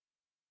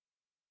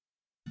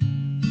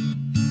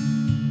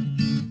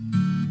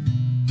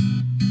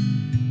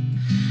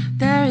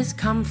is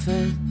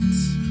comfort.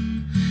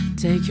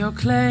 Take your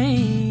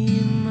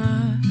claim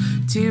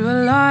to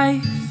a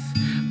life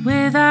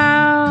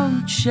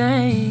without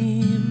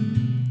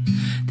shame.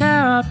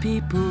 There are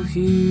people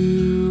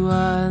who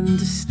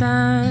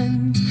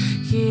understand.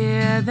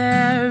 Here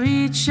they're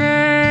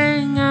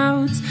reaching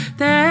out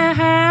their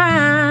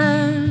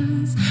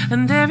hands,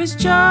 and there is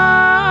joy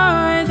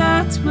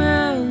that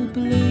will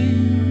bloom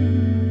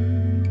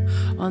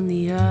on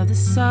the other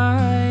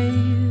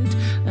side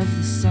of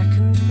the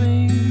second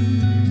wound.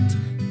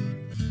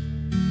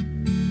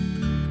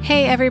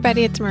 Hey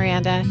everybody, it's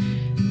Miranda.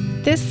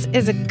 This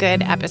is a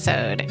good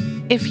episode.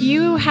 If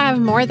you have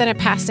more than a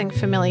passing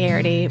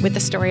familiarity with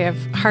the story of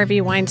Harvey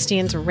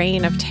Weinstein's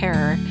reign of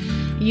terror,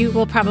 you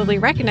will probably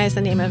recognize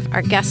the name of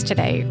our guest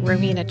today,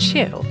 Rowena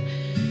Chiu.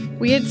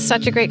 We had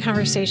such a great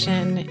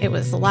conversation. It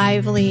was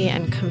lively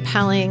and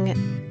compelling.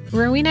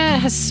 Rowena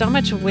has so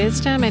much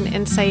wisdom and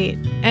insight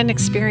and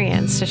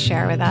experience to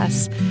share with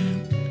us.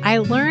 I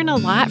learn a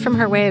lot from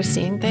her way of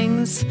seeing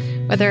things,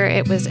 whether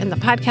it was in the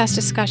podcast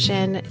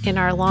discussion, in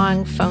our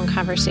long phone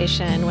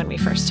conversation when we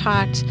first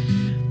talked,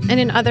 and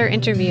in other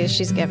interviews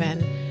she's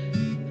given.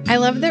 I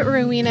love that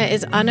Rowena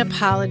is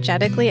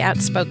unapologetically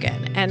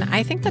outspoken, and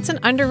I think that's an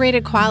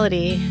underrated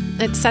quality.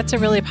 It sets a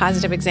really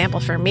positive example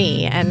for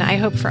me, and I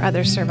hope for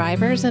other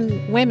survivors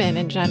and women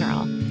in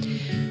general.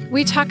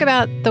 We talk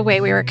about the way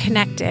we were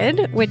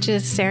connected, which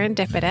is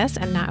serendipitous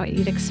and not what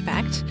you'd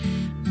expect.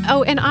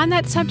 Oh, and on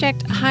that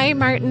subject, hi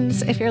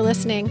Martins, if you're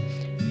listening.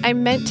 I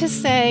meant to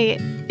say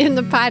in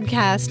the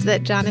podcast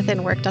that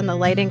Jonathan worked on the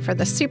lighting for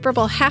the Super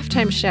Bowl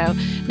halftime show,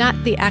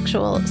 not the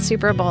actual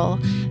Super Bowl.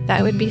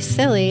 That would be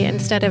silly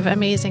instead of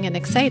amazing and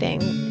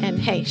exciting. And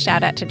hey,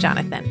 shout out to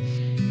Jonathan.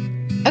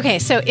 Okay,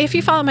 so if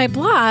you follow my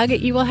blog,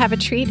 you will have a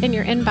treat in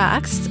your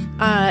inbox.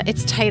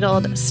 It's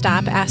titled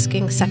Stop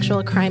Asking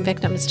Sexual Crime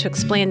Victims to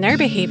Explain Their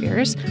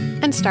Behaviors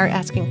and Start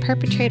Asking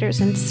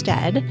Perpetrators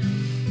Instead.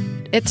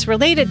 It's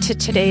related to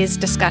today's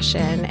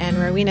discussion and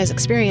Rowena's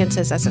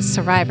experiences as a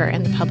survivor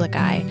in the public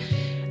eye.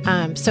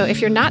 So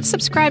if you're not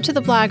subscribed to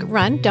the blog,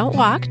 run, don't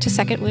walk to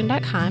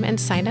secondwound.com and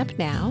sign up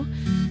now.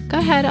 Go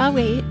ahead, I'll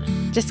wait.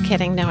 Just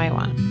kidding, no, I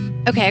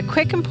won't. Okay, a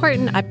quick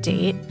important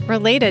update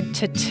related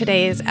to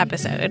today's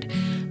episode.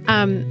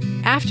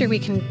 After we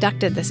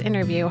conducted this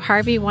interview,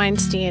 Harvey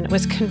Weinstein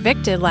was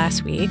convicted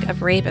last week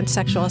of rape and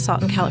sexual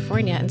assault in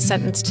California and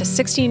sentenced to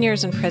 16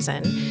 years in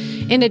prison,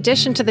 in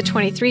addition to the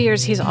 23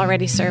 years he's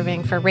already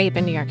serving for rape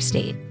in New York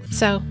State.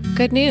 So,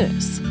 good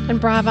news, and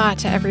brava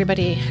to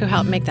everybody who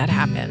helped make that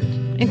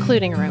happen,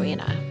 including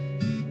Rowena.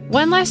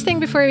 One last thing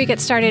before we get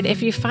started.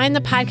 If you find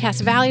the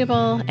podcast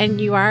valuable and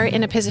you are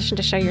in a position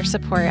to show your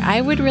support,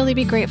 I would really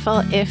be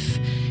grateful if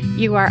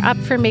you are up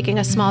for making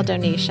a small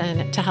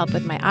donation to help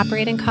with my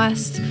operating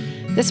costs.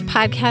 This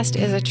podcast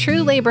is a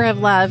true labor of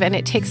love, and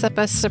it takes up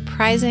a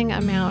surprising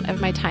amount of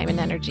my time and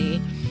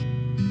energy.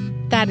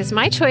 That is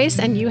my choice,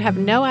 and you have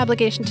no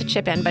obligation to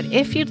chip in. But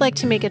if you'd like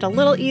to make it a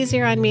little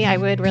easier on me, I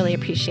would really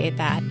appreciate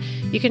that.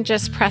 You can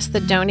just press the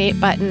donate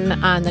button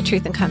on the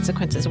Truth and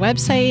Consequences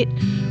website,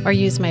 or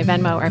use my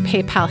Venmo or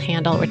PayPal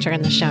handle, which are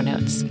in the show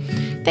notes.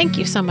 Thank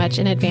you so much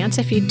in advance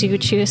if you do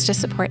choose to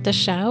support the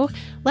show.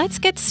 Let's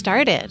get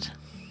started.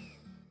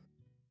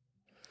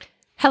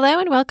 Hello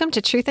and welcome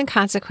to Truth and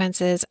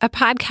Consequences, a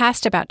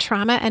podcast about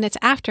trauma and its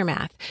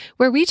aftermath,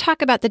 where we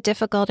talk about the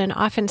difficult and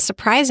often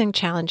surprising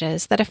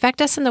challenges that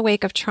affect us in the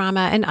wake of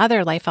trauma and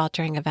other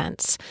life-altering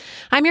events.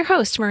 I'm your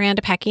host,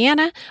 Miranda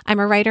Pacchiana. I'm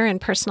a writer and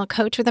personal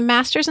coach with a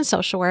master's in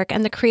social work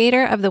and the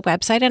creator of the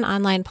website and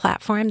online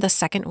platform, The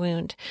Second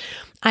Wound.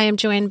 I am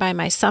joined by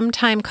my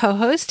sometime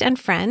co-host and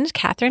friend,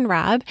 Catherine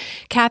Robb.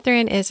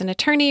 Catherine is an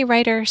attorney,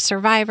 writer,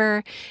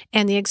 survivor,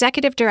 and the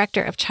executive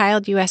director of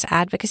Child U.S.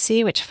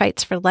 Advocacy, which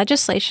fights for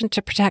legislation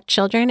to protect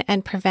children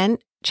and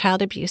prevent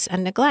child abuse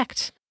and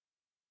neglect.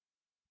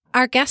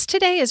 Our guest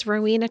today is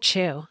Rowena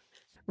Chiu.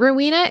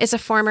 Rowena is a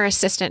former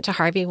assistant to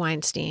Harvey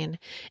Weinstein.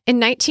 In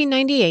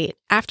 1998,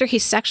 after he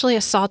sexually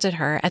assaulted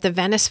her at the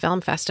Venice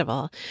Film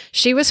Festival,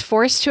 she was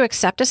forced to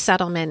accept a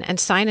settlement and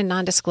sign a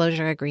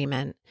non-disclosure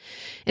agreement.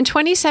 In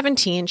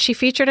 2017, she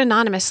featured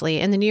anonymously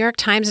in the New York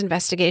Times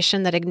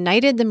investigation that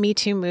ignited the Me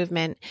Too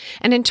movement,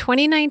 and in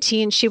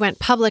 2019, she went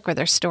public with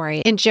her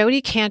story in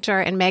Jodi Kantor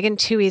and Megan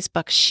Twohey's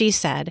book She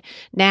Said,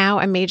 now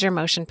a major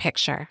motion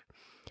picture.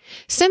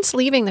 Since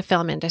leaving the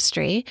film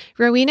industry,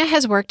 Rowena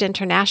has worked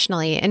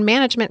internationally in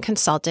management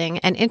consulting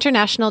and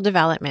international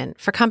development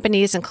for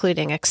companies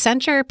including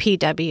Accenture,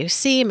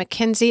 PwC,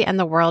 McKinsey, and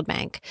the World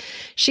Bank.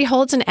 She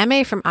holds an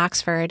MA from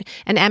Oxford,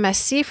 an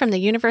MSc from the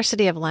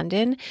University of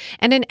London,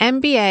 and an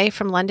MBA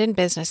from London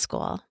Business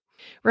School.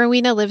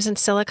 Rowena lives in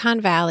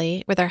Silicon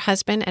Valley with her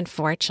husband and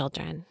 4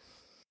 children.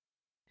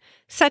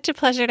 Such a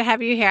pleasure to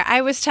have you here.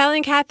 I was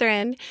telling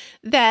Catherine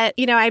that,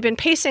 I've been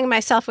pacing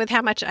myself with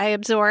how much I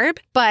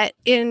absorb, but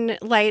in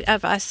light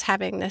of us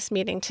having this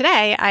meeting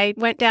today, I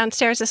went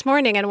downstairs this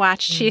morning and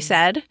watched She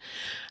Said.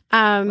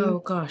 Oh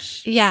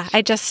gosh. Yeah,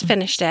 I just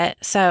finished it.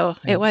 So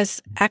it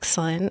was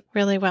excellent.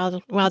 Really well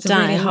done. It's a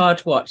really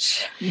hard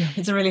watch. Yeah,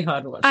 it's a really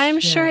hard watch. I'm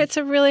sure it's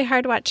a really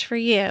hard watch for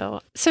you.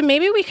 So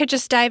maybe we could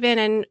just dive in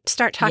and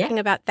start talking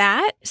about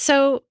that.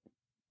 So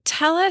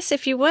tell us,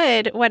 if you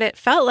would, what it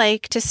felt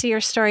like to see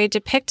your story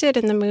depicted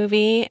in the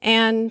movie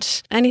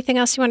and anything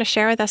else you want to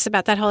share with us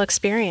about that whole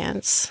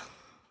experience.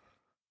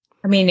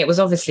 I mean, it was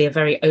obviously a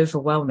very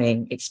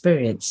overwhelming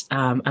experience.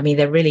 I mean,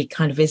 there really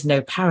kind of is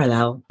no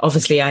parallel.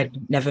 Obviously,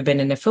 I'd never been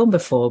in a film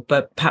before,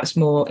 but perhaps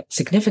more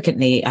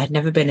significantly, I'd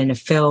never been in a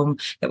film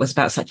that was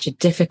about such a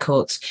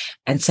difficult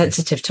and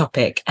sensitive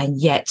topic.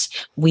 And yet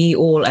we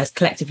all, as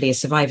collectively as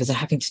survivors, are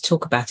having to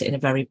talk about it in a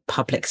very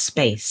public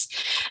space.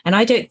 And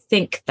I don't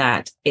think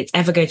that it's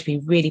ever going to be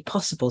really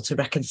possible to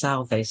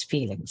reconcile those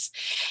feelings.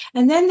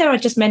 And then there are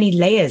just many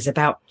layers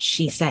about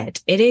She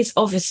Said. It is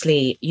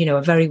obviously,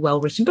 a very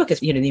well-written book.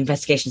 It's, the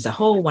investigation as a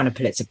whole won a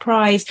Pulitzer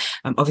Prize.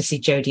 Obviously,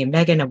 Jodie and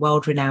Megan are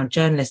world-renowned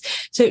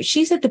journalists. So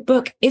She Said the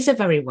book is a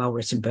very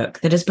well-written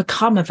book that has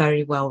become a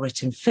very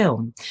well-written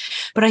film.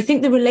 But I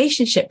think the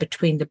relationship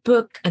between the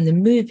book and the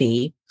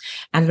movie,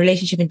 and the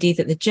relationship indeed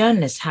that the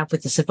journalists have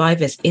with the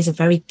survivors, is a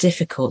very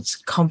difficult,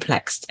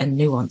 complex and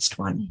nuanced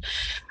one.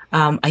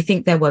 I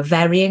think there were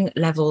varying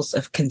levels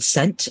of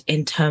consent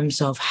in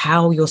terms of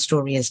how your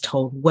story is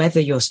told, whether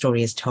your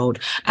story is told,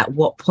 at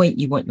what point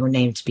you want your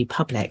name to be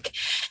public.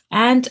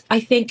 And I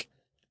think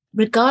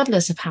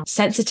regardless of how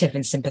sensitive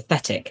and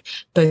sympathetic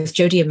both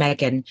Jodie and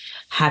Megan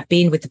have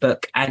been with the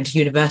book, and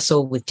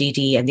Universal with Dee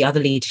Dee and the other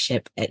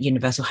leadership at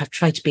Universal have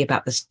tried to be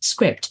about the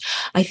script,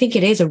 I think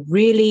it is a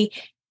really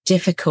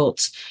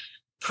difficult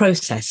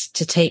process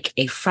to take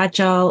a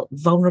fragile,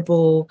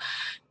 vulnerable,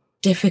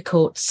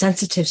 difficult,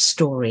 sensitive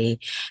story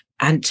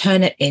and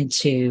turn it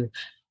into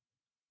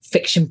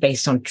fiction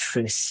based on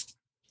truth.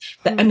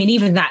 I mean,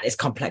 even that is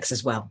complex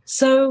as well.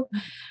 So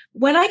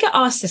when I get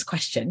asked this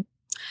question,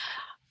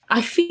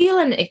 I feel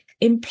an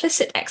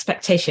implicit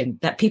expectation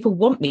that people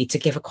want me to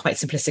give a quite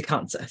simplistic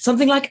answer.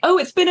 Something like, oh,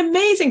 it's been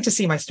amazing to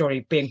see my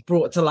story being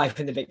brought to life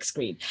in the big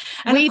screen.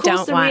 And we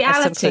don't want a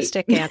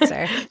simplistic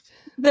answer.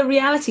 The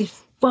reality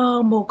is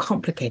far more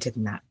complicated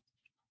than that.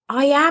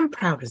 I am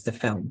proud of the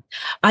film.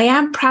 I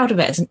am proud of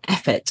it as an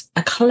effort,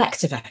 a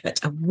collective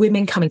effort of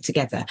women coming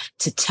together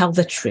to tell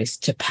the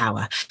truth to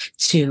power,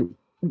 to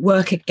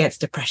work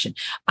against oppression.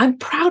 I'm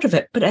proud of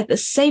it, but at the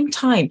same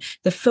time,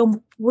 the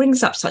film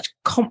brings up such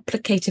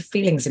complicated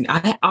feelings. And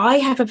I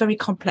have a very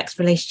complex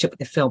relationship with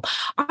the film.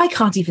 I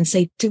can't even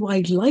say, do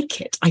I like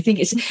it? I think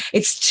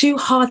it's too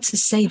hard to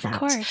say that. Of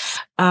course.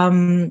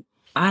 And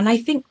I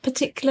think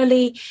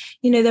particularly,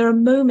 there are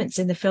moments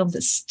in the film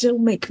that still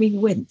make me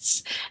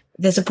wince.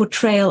 There's a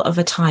portrayal of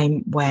a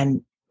time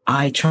when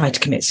I tried to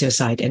commit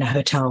suicide in a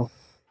hotel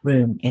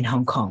room in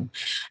Hong Kong.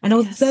 And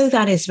although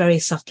that is very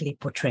subtly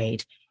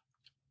portrayed,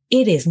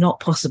 it is not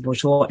possible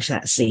to watch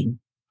that scene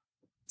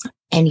at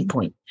any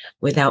point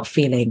without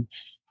feeling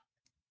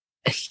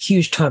a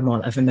huge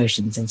turmoil of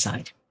emotions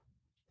inside.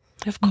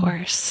 Of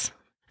course.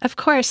 Of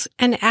course.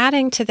 And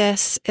adding to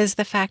this is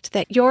the fact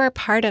that your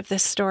part of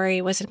this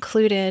story was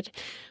included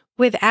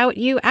without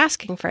you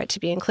asking for it to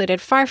be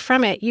included. Far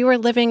from it. You were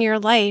living your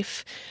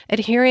life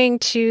adhering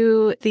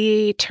to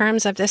the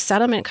terms of this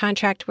settlement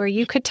contract where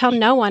you could tell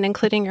no one,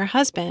 including your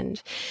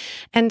husband.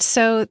 And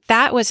so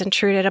that was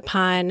intruded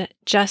upon,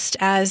 just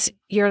as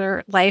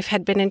your life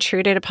had been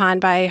intruded upon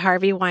by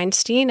Harvey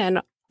Weinstein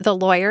and the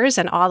lawyers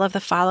and all of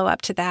the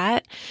follow-up to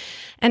that.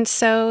 And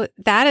so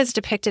that is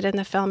depicted in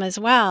the film as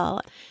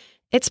well.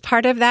 It's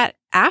part of that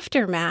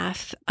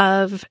aftermath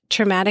of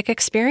traumatic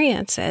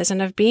experiences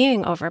and of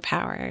being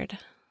overpowered.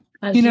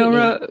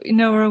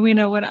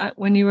 Rowena,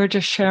 when you were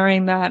just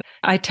sharing that,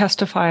 I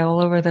testify all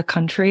over the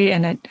country,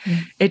 and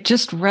it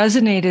just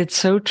resonated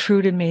so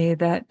true to me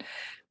that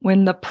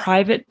when the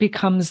private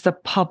becomes the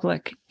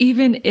public,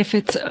 even if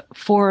it's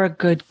for a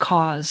good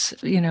cause,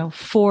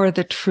 for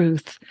the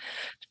truth,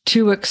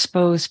 to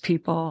expose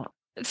people.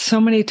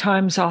 So many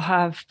times I'll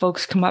have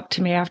folks come up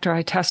to me after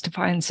I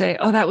testify and say,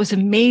 oh, that was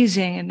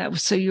amazing.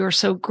 And you were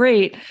so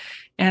great.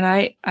 And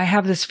I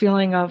have this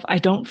feeling of, I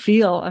don't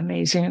feel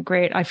amazing and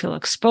great. I feel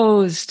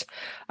exposed.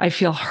 I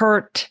feel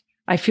hurt.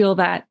 I feel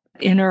that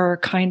inner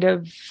kind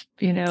of,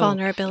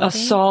 vulnerability.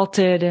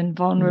 Assaulted and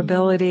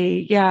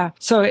vulnerability. Mm-hmm. Yeah.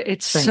 So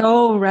it's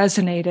so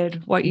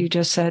resonated what you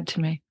just said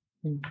to me.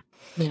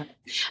 Yeah.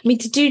 I mean,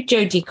 to do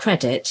Jodie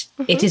credit,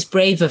 it is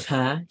brave of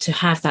her to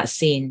have that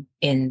scene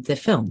in the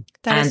film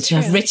and to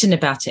have written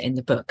about it in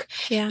the book,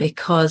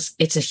 because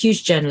it's a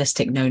huge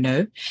journalistic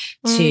no-no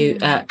to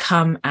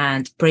come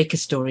and break a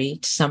story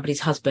to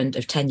somebody's husband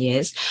of 10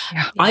 years.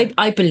 Yeah.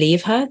 I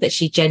believe her that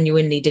she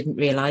genuinely didn't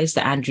realize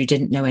that Andrew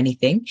didn't know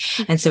anything.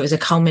 And so it was a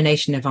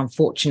culmination of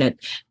unfortunate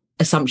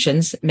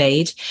assumptions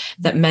made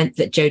that meant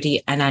that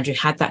Jodie and Andrew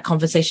had that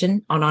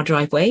conversation on our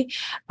driveway.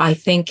 I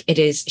think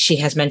she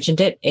has mentioned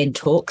it in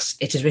talks.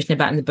 It is written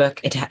about in the book.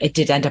 It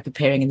did end up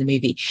appearing in the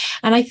movie.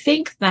 And I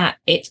think that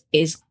it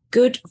is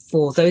good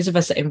for those of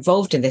us that are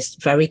involved in this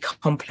very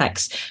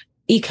complex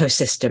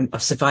ecosystem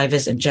of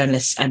survivors and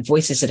journalists and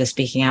voices that are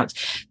speaking out,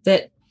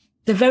 that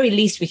the very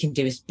least we can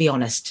do is be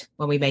honest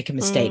when we make a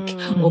mistake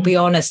or be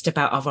honest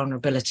about our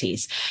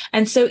vulnerabilities.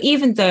 And so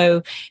even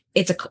though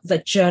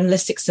the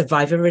journalistic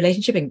survivor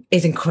relationship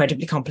is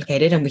incredibly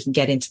complicated, and we can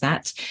get into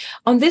that,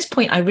 on this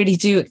point, I really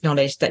do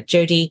acknowledge that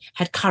Jodie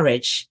had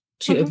courage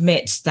to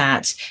admit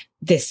that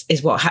this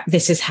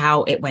is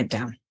how it went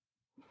down.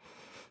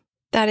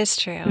 That is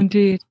true.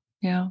 Indeed.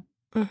 Yeah.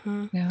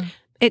 Yeah.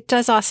 It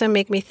does also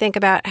make me think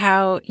about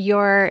how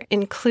your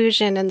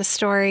inclusion in the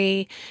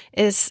story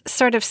is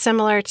sort of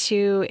similar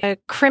to a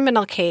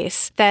criminal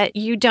case, that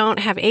you don't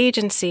have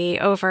agency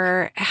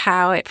over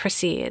how it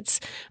proceeds.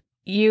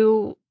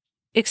 You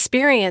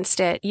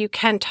experienced it. You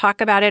can talk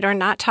about it or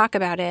not talk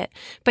about it,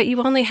 but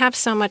you only have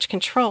so much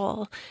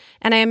control.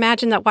 And I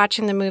imagine that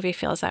watching the movie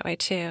feels that way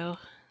too.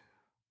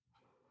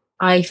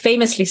 I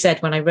famously said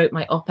when I wrote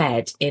my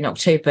op-ed in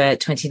October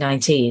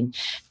 2019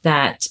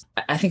 that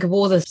I think of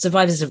all the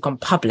survivors that have gone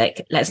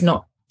public, let's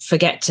not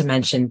forget to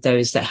mention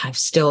those that have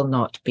still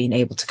not been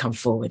able to come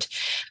forward.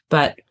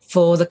 But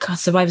for the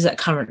survivors that are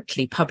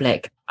currently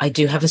public, I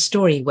do have a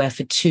story where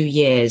for 2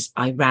 years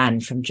I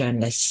ran from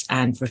journalists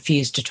and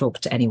refused to talk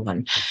to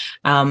anyone.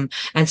 And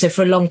so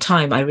for a long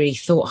time, I really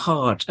thought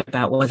hard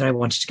about whether I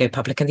wanted to go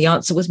public. And the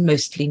answer was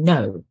mostly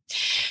no.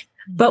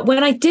 But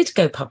when I did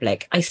go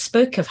public, I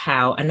spoke of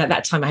how, and at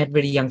that time I had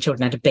really young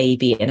children, I had a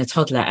baby and a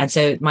toddler. And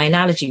so my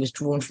analogy was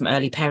drawn from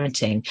early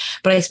parenting.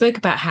 But I spoke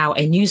about how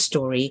a news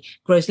story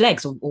grows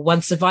legs, or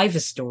one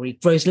survivor's story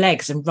grows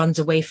legs and runs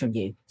away from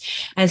you.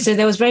 And so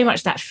there was very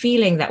much that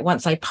feeling that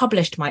once I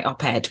published my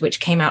op-ed,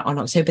 which came out on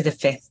October the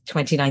 5th,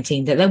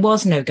 2019, that there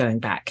was no going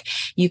back.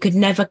 You could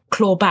never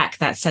claw back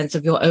that sense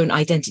of your own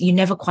identity. You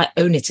never quite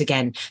own it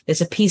again.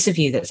 There's a piece of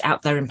you that's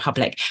out there in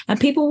public,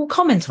 and people will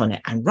comment on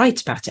it and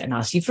write about it and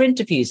ask you for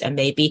interviews, and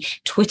maybe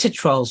Twitter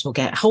trolls will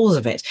get hold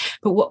of it.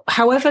 But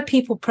however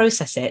people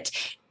process it,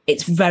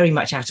 it's very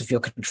much out of your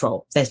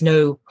control.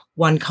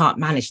 One can't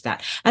manage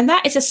that. And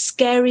that is a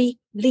scary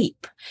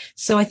leap.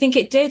 So I think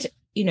it did,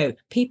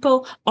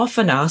 people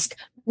often ask,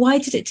 why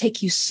did it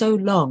take you so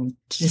long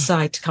to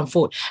decide to come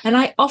forward? And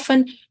I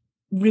often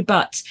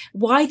rebut,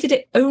 why did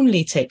it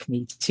only take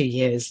me 2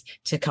 years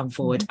to come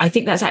forward? I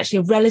think that's actually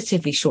a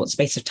relatively short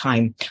space of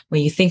time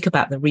when you think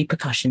about the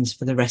repercussions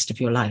for the rest of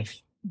your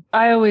life.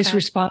 I always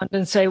respond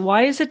and say,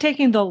 why is it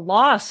taking the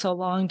law so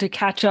long to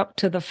catch up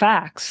to the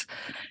facts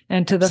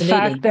and to the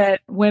fact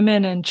that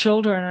women and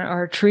children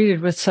are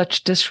treated with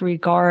such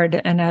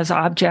disregard and as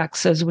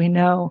objects, as we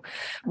know?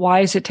 Why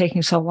is it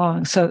taking so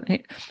long? So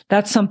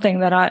that's something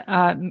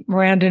that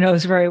Miranda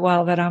knows very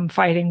well that I'm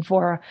fighting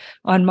for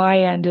on my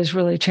end, is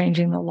really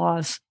changing the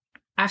laws.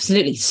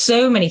 Absolutely.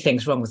 So many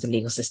things wrong with the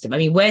legal system. I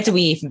mean, where do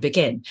we even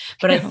begin?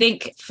 But I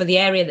think for the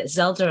area that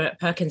Zelda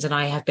Perkins and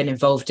I have been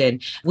involved in,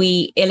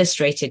 we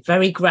illustrated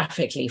very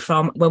graphically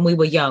from when we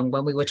were young,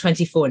 when we were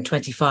 24 and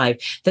 25,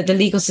 that the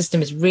legal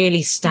system is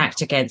really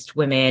stacked against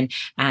women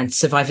and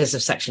survivors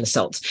of sexual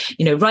assault.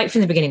 Right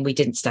from the beginning, we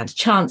didn't stand a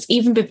chance.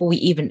 Even before we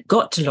even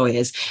got to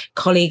lawyers,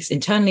 colleagues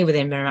internally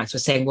within Miramax were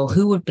saying, well,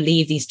 who would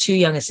believe these two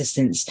young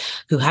assistants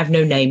who have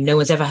no name, no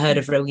one's ever heard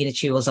of Rowena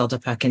Chu or Zelda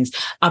Perkins,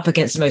 up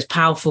against the most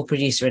powerful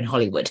producer in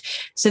Hollywood?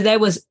 So there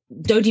was,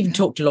 don't even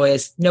talk to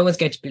lawyers. No one's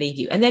going to believe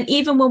you. And then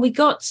even when we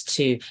got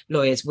to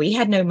lawyers, we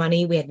had no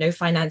money. We had no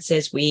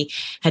finances. We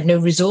had no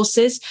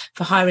resources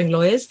for hiring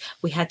lawyers.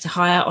 We had to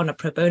hire on a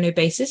pro bono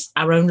basis.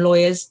 Our own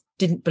lawyers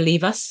didn't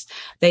believe us.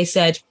 They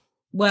said,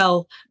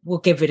 well, we'll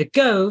give it a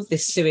go,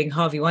 this suing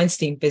Harvey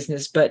Weinstein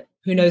business, but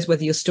who knows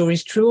whether your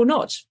story's true or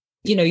not.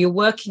 You're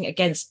working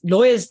against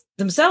lawyers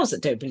themselves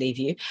that don't believe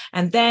you.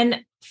 And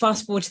then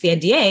fast forward to the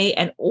NDA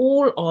and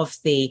all of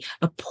the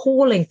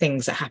appalling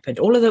things that happened,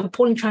 all of the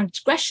appalling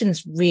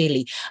transgressions,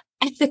 really,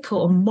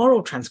 ethical and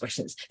moral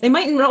transgressions. They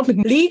might not be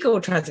legal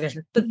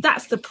transgressions, but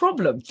that's the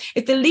problem.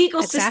 If the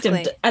legal system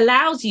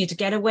allows you to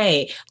get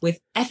away with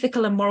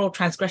ethical and moral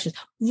transgressions,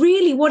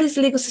 really, what is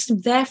the legal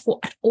system there for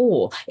at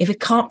all if it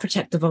can't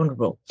protect the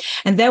vulnerable?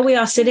 And there we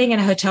are sitting in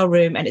a hotel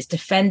room, and it's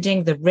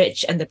defending the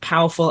rich and the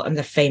powerful and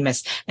the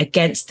famous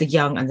against the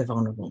young and the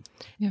vulnerable.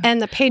 Yeah. And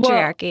the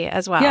patriarchy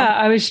as well. Yeah,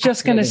 I was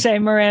just going to say,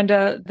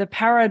 Miranda, the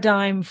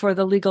paradigm for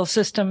the legal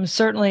system,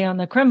 certainly on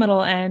the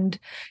criminal end,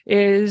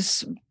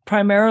 is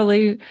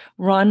primarily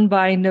run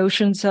by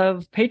notions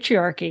of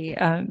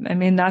patriarchy. I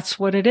mean, that's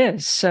what it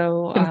is.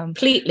 So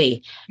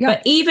completely. Yeah.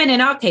 But even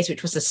in our case,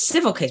 which was a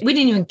civil case, we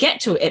didn't even get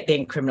to it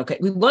being a criminal case.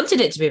 We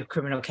wanted it to be a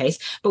criminal case,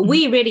 but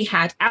we really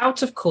had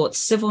out of court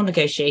civil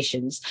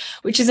negotiations,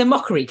 which is a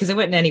mockery because they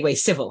weren't in any way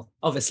civil,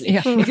 obviously.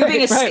 Yeah.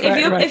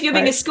 If you're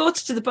being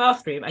escorted to the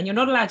bathroom and you're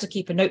not allowed to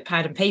keep a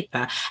notepad and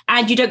paper,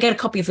 and you don't get a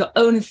copy of your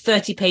own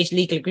 30-page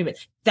legal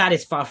agreement, that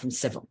is far from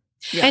civil.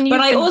 Yeah. And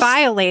you've been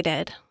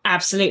violated.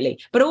 Absolutely.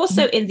 But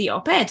also in the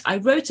op-ed, I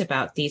wrote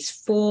about these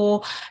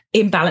 4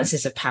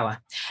 imbalances of power,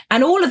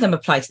 and all of them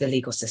apply to the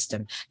legal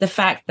system. The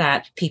fact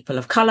that people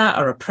of color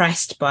are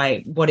oppressed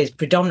by what is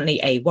predominantly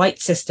a white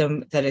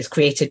system that is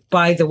created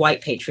by the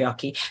white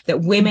patriarchy,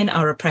 that women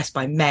are oppressed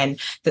by men,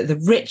 that the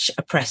rich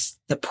oppress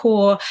the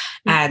poor,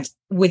 and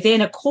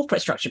within a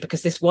corporate structure,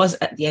 because this was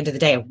at the end of the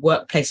day a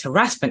workplace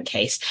harassment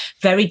case,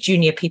 very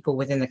junior people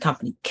within the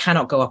company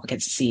cannot go up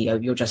against the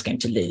CEO. You're just going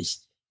to lose.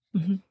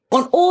 Mm-hmm.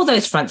 On all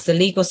those fronts, the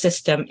legal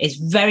system is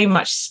very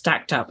much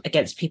stacked up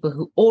against people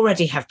who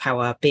already have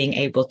power, being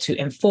able to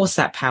enforce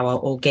that power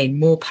or gain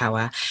more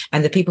power.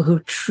 And the people who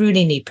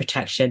truly need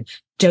protection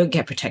don't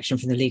get protection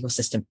from the legal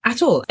system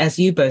at all, as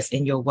you both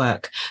in your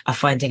work are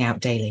finding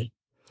out daily.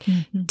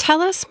 Mm-hmm.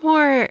 Tell us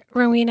more,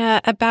 Rowena,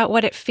 about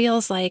what it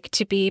feels like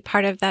to be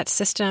part of that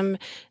system,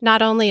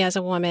 not only as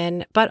a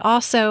woman, but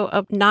also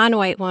a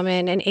non-white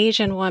woman, an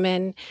Asian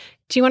woman.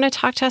 Do you want to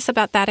talk to us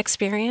about that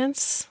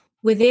experience?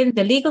 Within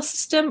the legal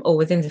system or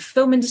within the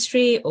film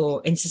industry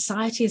or in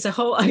society as a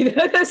whole? I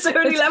know there's so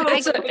many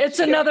levels. It's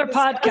another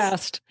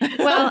podcast.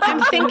 Well,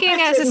 I'm thinking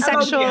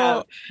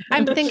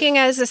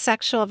as a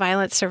sexual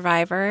violence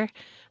survivor,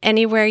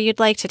 anywhere you'd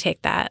like to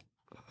take that.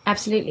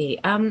 Absolutely.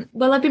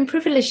 Well, I've been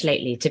privileged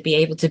lately to be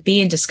able to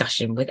be in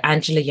discussion with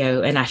Angela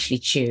Yeoh and Ashley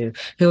Chu,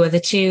 who are the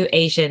 2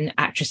 Asian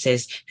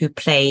actresses who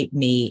play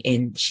me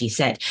in She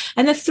Said.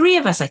 And the 3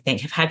 of us, I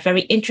think, have had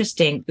very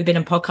interesting, we've been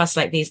on podcasts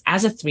like these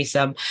as a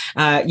threesome.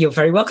 You're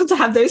very welcome to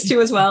have those 2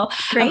 as well.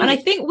 And I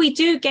think we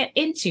do get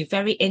into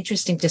very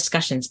interesting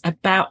discussions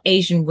about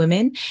Asian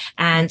women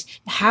and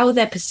how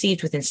they're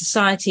perceived within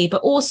society,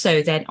 but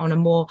also then on a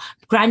more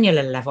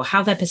granular level,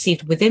 how they're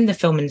perceived within the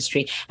film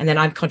industry. And then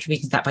I'm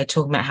contributing to that by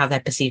talking about how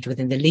they're perceived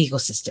within the legal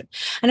system.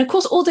 And of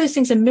course, all those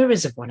things are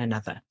mirrors of one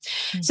another.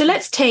 Mm-hmm. So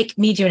let's take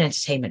media and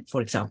entertainment,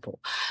 for example.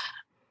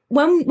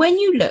 When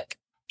you look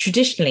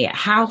traditionally at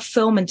how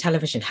film and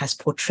television has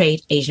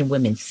portrayed Asian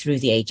women through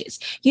the ages,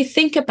 you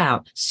think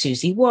about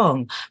Susie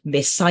Wong,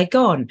 Miss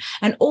Saigon,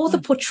 and all the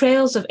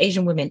portrayals of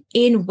Asian women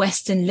in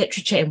Western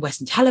literature, in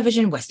Western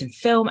television, Western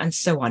film, and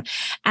so on.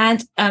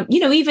 And,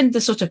 even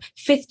the sort of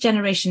 5th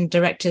generation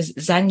directors,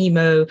 Zhang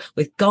Yimou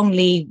with Gong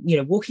Li,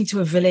 walking to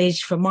a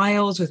village for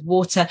miles with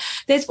water.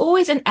 There's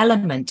always an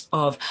element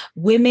of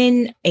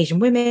women, Asian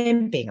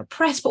women being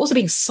oppressed, but also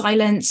being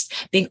silenced,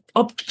 being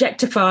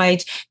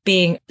objectified,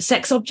 being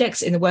sex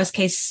objects in the worst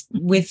case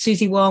with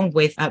Susie Wong,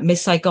 with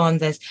Miss Saigon.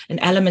 There's an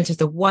element of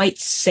the white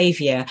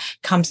savior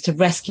comes to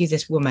rescue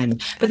this woman.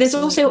 But there's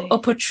also a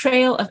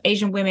portrayal of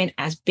Asian women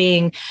as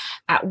being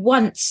at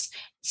once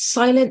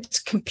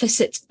silent,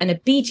 complicit, and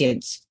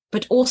obedient,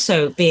 but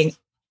also being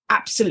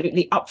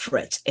absolutely up for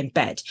it in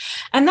bed.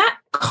 And that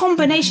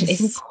combination is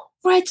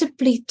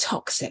incredibly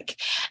toxic.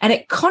 And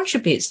it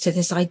contributes to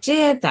this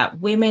idea that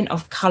women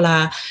of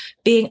color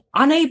being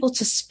unable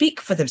to speak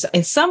for themselves.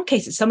 In some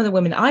cases, some of the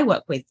women I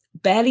work with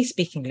barely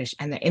speak English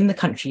and they're in the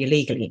country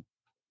illegally.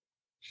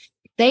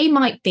 They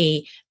might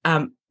be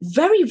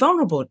very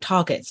vulnerable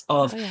targets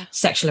of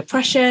sexual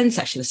oppression,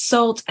 sexual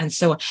assault, and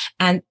so on.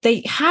 And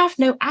they have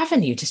no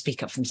avenue to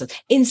speak up for themselves.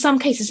 In some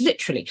cases,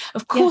 literally.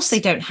 Of course, they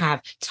don't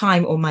have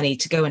time or money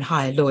to go and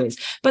hire lawyers,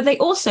 but they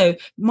also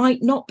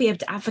might not be able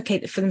to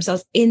advocate for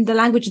themselves in the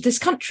language of this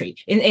country,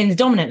 in the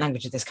dominant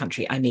language of this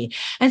country, I mean.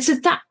 And so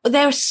that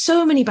there are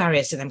so many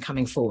barriers to them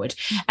coming forward.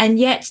 And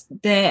yet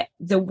the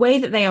way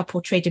that they are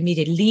portrayed in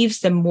media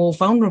leaves them more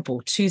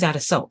vulnerable to that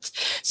assault.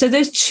 So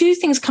those 2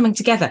 things coming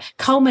together,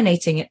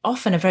 culminating in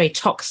often a very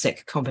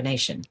toxic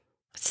combination.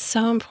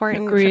 So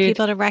important for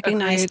people to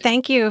recognize.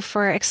 Thank you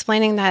for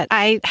explaining that.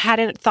 I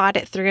hadn't thought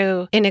it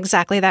through in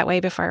exactly that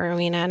way before,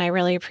 Rowena, and I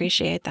really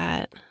appreciate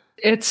that.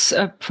 It's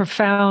a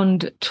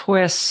profound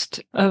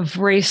twist of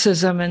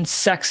racism and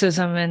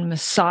sexism and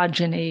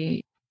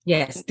misogyny.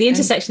 Yes, the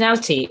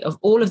intersectionality of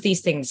all of these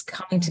things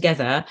coming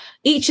together,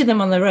 each of them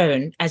on their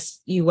own,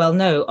 as you well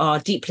know, are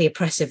deeply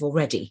oppressive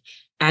already.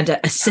 And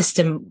a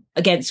system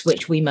against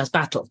which we must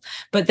battle.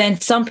 But then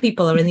some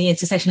people are in the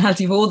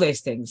intersectionality of all those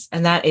things.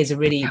 And that is a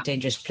really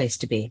dangerous place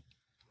to be.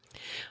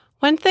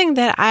 One thing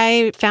that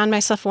I found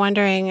myself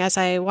wondering as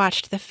I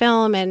watched the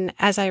film and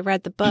as I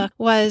read the book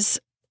was,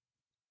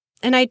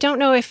 and I don't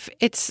know if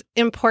it's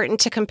important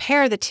to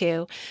compare the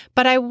 2,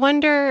 but I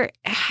wonder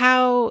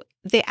how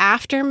the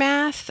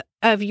aftermath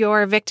of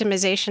your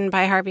victimization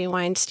by Harvey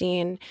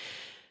Weinstein,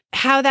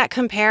 how that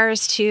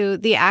compares to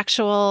the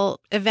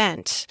actual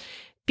event.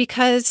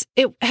 Because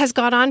it has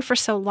gone on for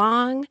so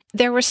long.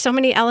 There were so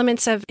many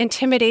elements of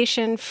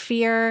intimidation,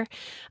 fear,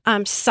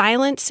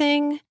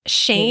 silencing,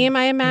 shame,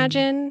 I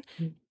imagine.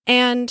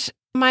 And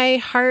my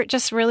heart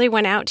just really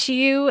went out to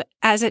you,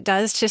 as it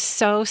does to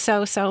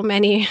so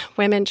many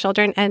women,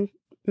 children, and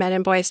men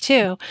and boys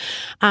too,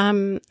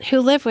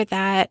 who live with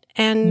that.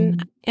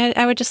 And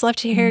I would just love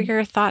to hear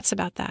your thoughts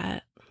about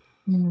that.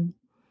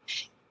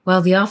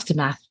 Well, the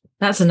aftermath,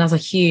 that's another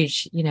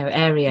huge,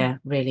 area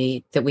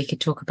really that we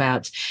could talk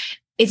about.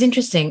 It's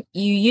interesting.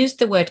 You used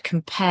the word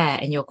compare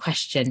in your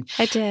question.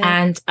 I did.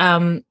 And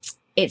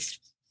it's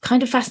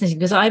kind of fascinating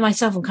because I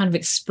myself am kind of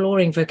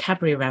exploring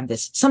vocabulary around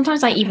this.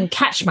 Sometimes I even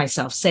catch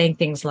myself saying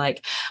things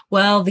like,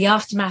 well, the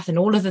aftermath and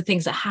all of the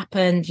things that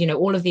happened,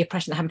 all of the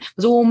oppression that happened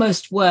was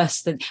almost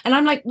worse than, and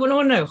I'm like,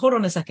 well, no, hold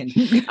on a second.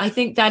 I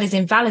think that is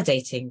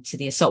invalidating to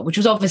the assault, which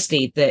was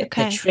obviously the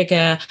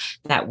trigger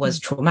that was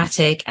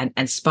traumatic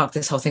and sparked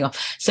this whole thing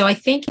off. So I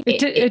think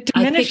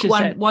I think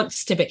one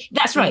wants to be,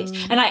 that's right.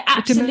 And I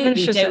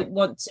absolutely don't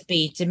want to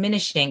be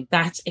diminishing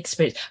that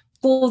experience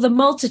for the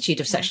multitude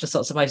of sexual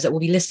assault survivors that will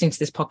be listening to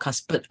this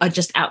podcast, but are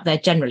just out there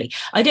generally.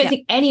 I don't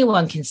think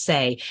anyone can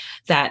say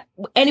that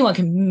anyone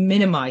can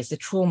minimize the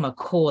trauma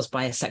caused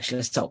by a sexual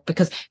assault,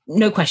 because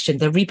no question,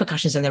 the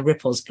repercussions and the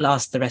ripples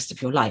last the rest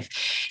of your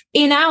life.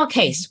 In our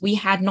case, we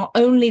had not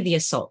only the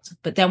assault,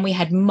 but then we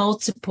had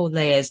multiple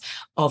layers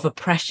of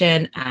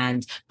oppression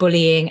and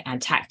bullying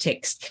and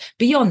tactics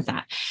beyond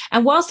that.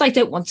 And whilst I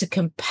don't want to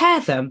compare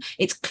them,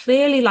 it's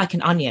clearly like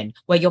an onion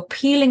where you're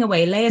peeling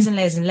away layers and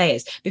layers and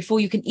layers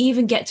before you can even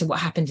get to what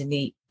happened in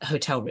the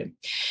hotel room.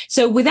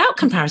 So without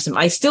comparison,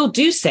 I still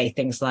do say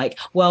things like,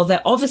 well,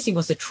 there obviously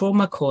was a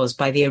trauma caused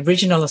by the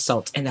original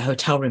assault in the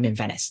hotel room in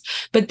Venice.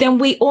 But then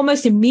we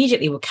almost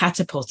immediately were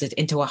catapulted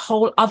into a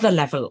whole other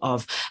level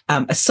of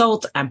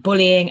assault and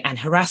bullying and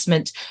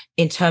harassment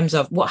in terms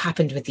of what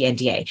happened with the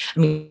NDA. I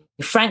mean,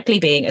 frankly,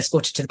 being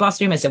escorted to the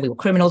bathroom as though we were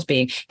criminals,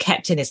 being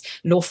kept in this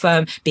law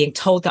firm, being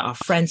told that our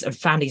friends and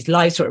families'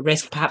 lives were at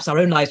risk, perhaps our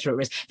own lives were at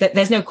risk, that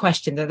there's no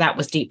question that that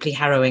was deeply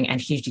harrowing and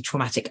hugely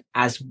traumatic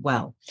as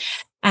well.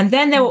 And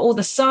then there were all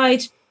the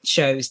side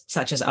shows,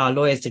 such as Our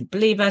Lawyers Didn't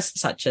Believe Us,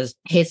 such as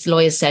His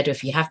Lawyers Said,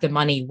 if you have the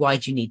money, why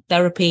do you need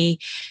therapy?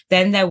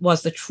 Then there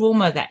was the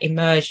trauma that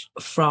emerged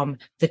from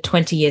the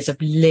 20 years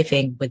of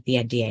living with the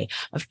NDA,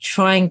 of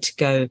trying to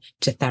go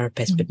to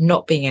therapists, but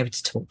not being able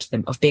to talk to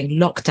them, of being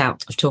locked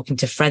out, of talking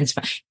to friends,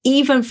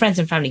 even friends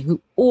and family who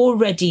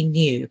already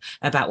knew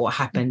about what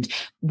happened.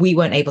 We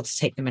weren't able to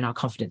take them in our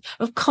confidence,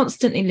 of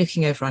constantly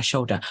looking over our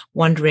shoulder,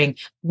 wondering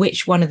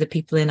which one of the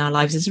people in our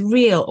lives is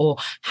real, or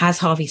has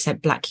Harvey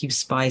sent Black Cube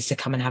spies to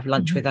come and have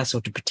lunch with us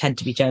or to pretend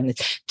to be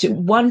journalists, to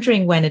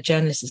wondering when a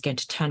journalist is going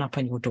to turn up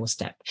on your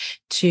doorstep,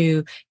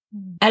 to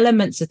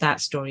elements of that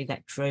story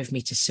that drove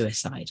me to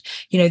suicide.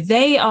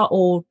 They are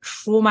all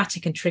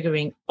traumatic and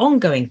triggering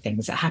ongoing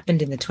things that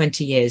happened in the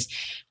 20 years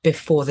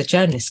before the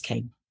journalists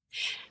came.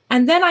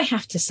 And then I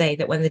have to say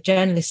that when the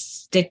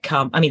journalists did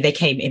come, I mean, they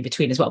came in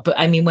between as well, but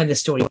I mean, when the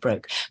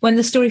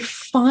story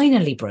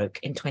finally broke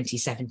in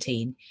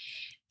 2017,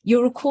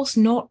 you're, of course,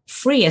 not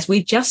free, as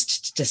we've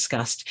just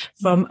discussed,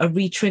 from a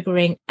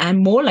re-triggering and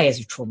more layers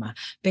of trauma,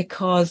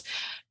 because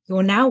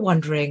you're now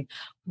wondering,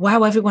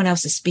 wow, everyone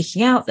else is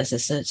speaking out. There's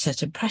a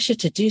certain pressure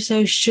to do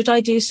so. Should I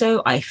do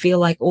so? I feel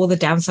like all the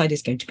downside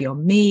is going to be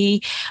on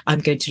me. I'm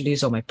going to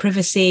lose all my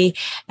privacy.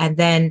 And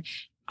then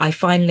I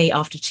finally,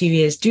 after 2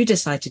 years, do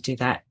decide to do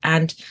that.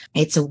 And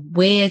it's a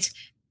weird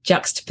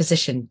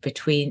juxtaposition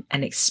between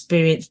an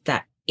experience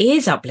that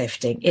is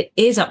uplifting. It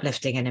is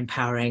uplifting and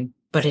empowering,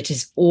 but it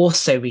is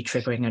also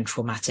re-triggering and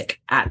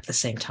traumatic at the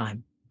same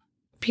time.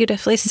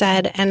 Beautifully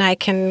said. And I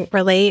can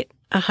relate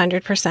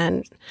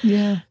 100%.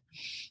 Yeah.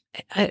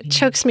 It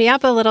chokes me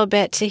up a little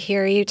bit to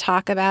hear you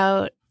talk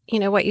about,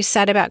 what you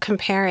said about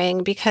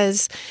comparing,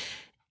 because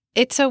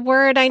it's a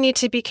word I need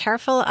to be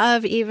careful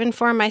of even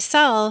for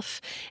myself.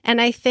 And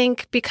I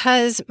think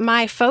because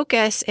my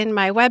focus in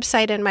my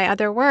website and my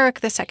other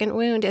work, The Second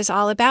Wound, is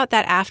all about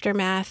that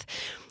aftermath,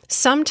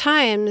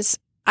 sometimes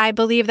I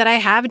believe that I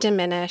have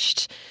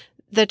diminished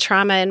the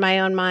trauma in my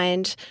own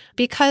mind,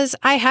 because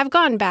I have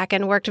gone back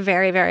and worked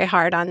very, very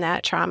hard on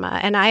that trauma,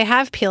 and I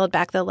have peeled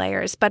back the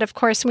layers. But of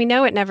course, we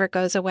know it never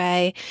goes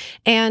away,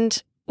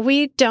 and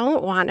we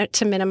don't want it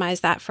to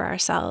minimize that for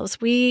ourselves.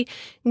 We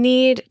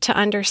need to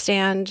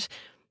understand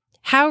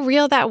how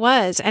real that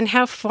was and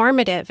how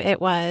formative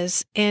it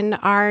was in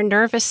our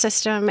nervous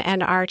system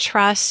and our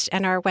trust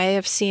and our way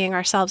of seeing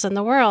ourselves in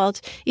the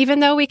world, even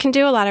though we can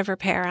do a lot of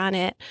repair on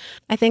it.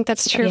 I think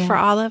that's true for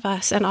all of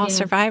us and all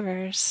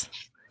survivors.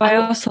 I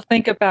also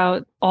think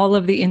about all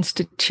of the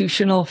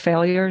institutional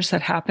failures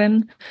that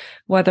happen,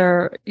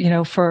 whether,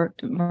 for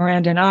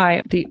Miranda and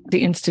I,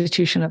 the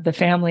institution of the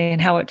family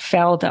and how it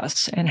failed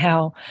us, and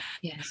how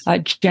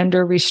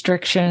gender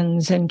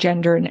restrictions and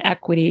gender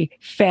inequity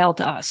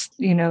failed us,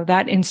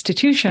 that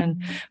institution.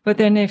 Mm-hmm. But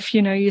then if,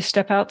 you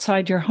step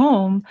outside your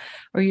home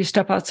or you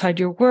step outside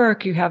your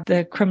work, you have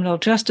the criminal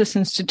justice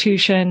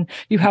institution,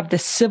 you have the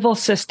civil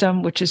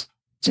system, which is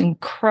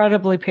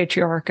incredibly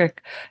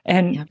patriarchic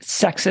and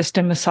sexist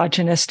and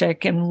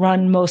misogynistic and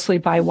run mostly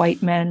by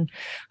white men.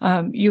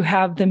 You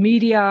have the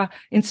media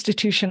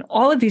institution.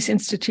 All of these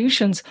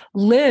institutions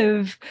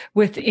live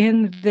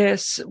within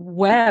this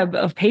web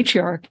of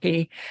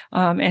patriarchy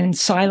and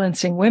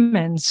silencing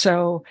women.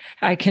 So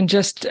I can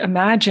just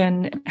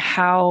imagine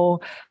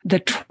how the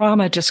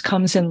trauma just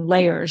comes in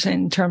layers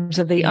in terms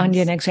of the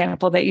onion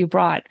example that you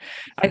brought.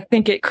 I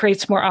think it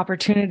creates more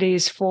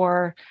opportunities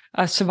for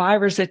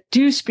survivors that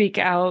do speak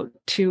out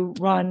to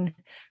run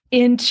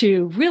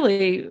into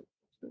really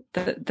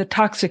the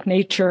toxic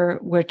nature,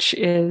 which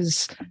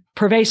is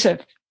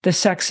pervasive the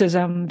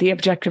sexism, the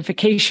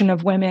objectification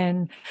of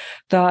women,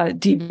 the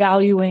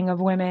devaluing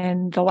of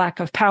women, the lack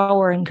of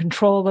power and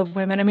control of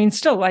women. I mean,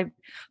 still, like,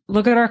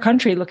 look at our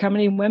country. Look how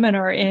many women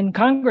are in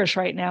Congress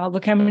right now.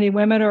 Look how many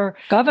women are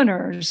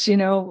governors. You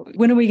know,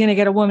 when are we going to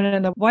get a woman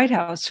in the White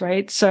House,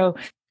 right? So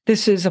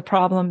this is a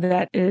problem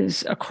that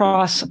is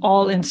across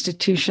all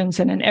institutions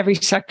and in every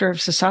sector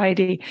of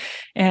society.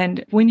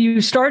 And when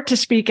you start to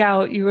speak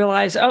out, you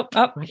realize,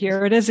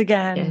 here it is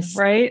again, yes.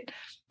 Right?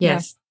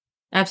 Yes. Yeah.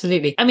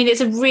 Absolutely. I mean, it's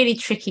a really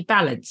tricky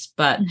balance,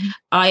 but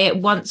I at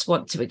once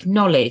want to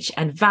acknowledge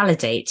and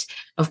validate,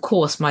 of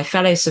course, my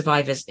fellow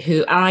survivors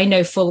who I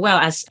know full well,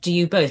 as do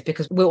you both,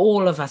 because we're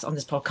all of us on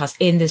this podcast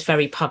in this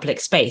very public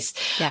space.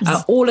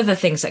 Yes. All of the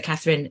things that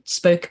Catherine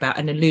spoke about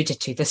and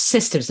alluded to, the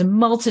systems, the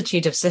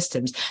multitude of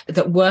systems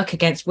that work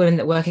against women,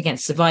 that work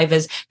against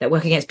survivors, that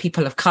work against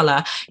people of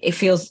color. It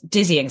feels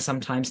dizzying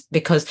sometimes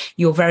because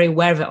you're very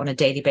aware of it on a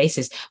daily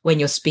basis when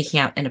you're speaking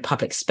out in a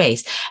public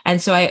space.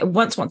 And so I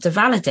once want to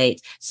validate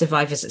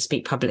survivors that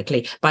speak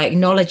publicly by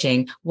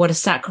acknowledging what a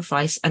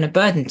sacrifice and a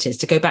burden it is,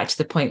 to go back to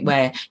the point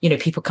where, you know,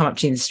 people come up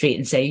to you in the street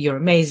and say, you're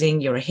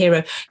amazing, you're a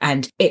hero,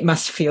 and it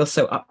must feel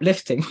so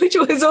uplifting, which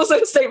is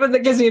also a statement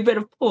that gives me a bit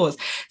of pause.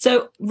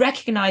 So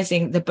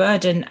recognizing the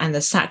burden and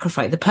the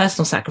sacrifice, the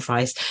personal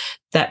sacrifice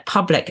that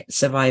public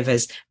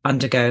survivors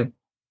undergo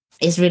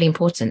is really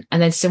important. And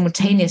then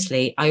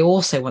simultaneously, I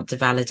also want to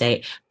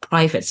validate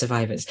private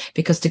survivors,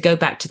 because to go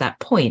back to that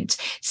point,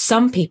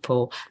 some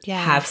people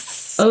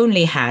have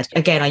only had,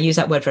 again, I use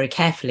that word very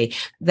carefully,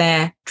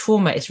 their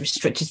trauma is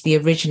restricted to the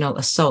original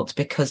assault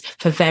because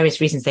for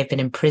various reasons they've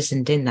been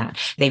imprisoned in that.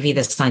 They've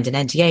either signed an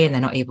NDA and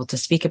they're not able to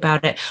speak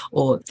about it,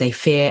 or they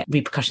fear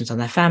repercussions on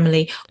their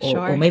family,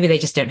 or maybe they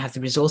just don't have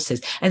the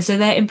resources. And so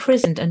they're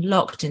imprisoned and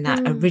locked in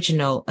that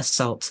original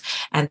assault,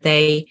 and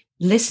they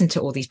listen to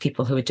all these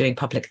people who are doing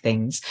public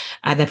things,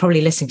 and they're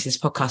probably listening to this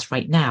podcast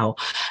right now.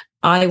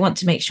 I want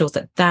to make sure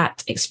that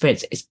that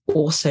experience is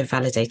also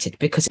validated,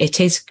 because it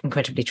is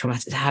incredibly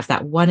traumatic to have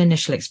that one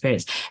initial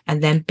experience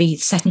and then be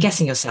second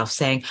guessing yourself,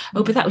 saying,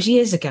 oh, but that was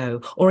years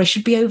ago, or I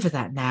should be over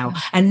that now,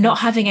 and not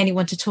having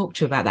anyone to talk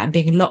to about that and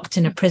being locked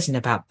in a prison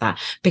about that,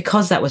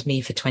 because that was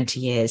me for 20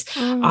 years.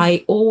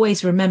 I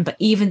always remember,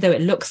 even though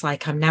it looks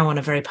like I'm now on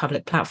a very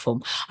public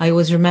platform, I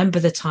always remember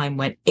the time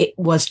when it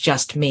was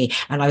just me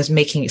and I was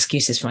making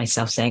excuses for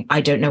myself, saying,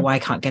 I don't know why I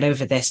can't get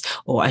over this,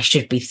 or I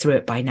should be through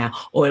it by now,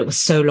 or it was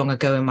so long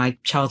ago in my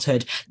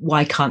childhood,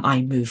 why can't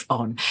I move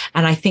on?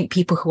 And I think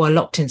people who are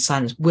locked in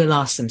silence will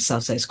ask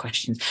themselves those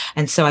questions.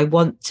 And so I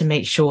want to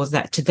make sure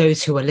that to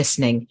those who are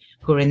listening,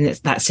 who are in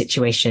that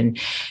situation,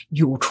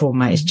 your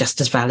trauma is just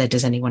as valid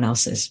as anyone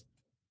else's.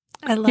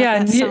 I love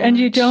that so much. And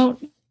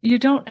you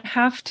don't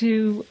have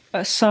to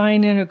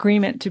sign an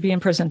agreement to be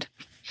imprisoned.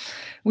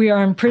 We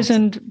are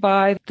imprisoned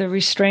by the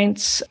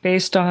restraints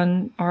based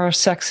on our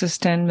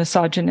sexist and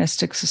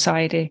misogynistic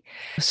society.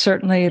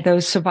 Certainly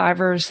those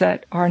survivors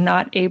that are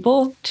not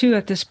able to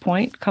at this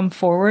point come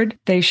forward,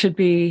 they should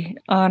be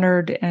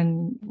honored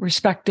and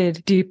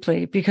respected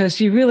deeply, because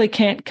you really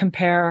can't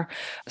compare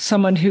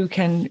someone who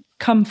can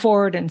come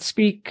forward and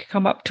speak,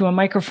 come up to a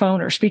microphone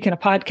or speak in a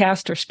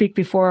podcast or speak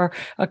before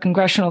a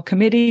congressional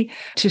committee,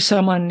 to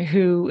someone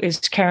who is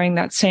carrying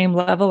that same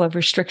level of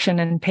restriction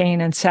and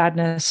pain and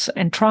sadness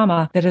and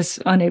trauma that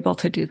is unable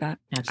to do that.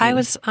 Absolutely. I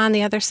was on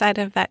the other side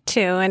of that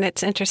too. And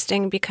it's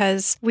interesting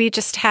because we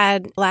just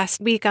had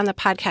last week on the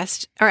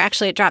podcast, or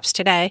actually it drops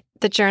today,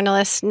 the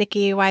journalist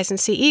Nikki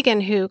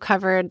Weizen-C. who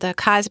covered the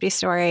Cosby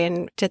story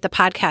and did the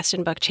podcast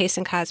and book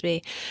Chasing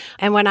Cosby.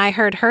 And when I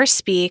heard her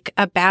speak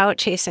about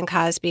Chasing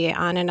Cosby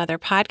on another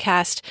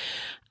podcast,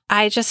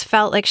 I just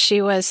felt like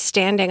she was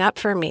standing up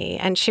for me,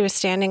 and she was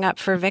standing up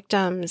for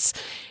victims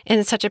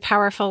in such a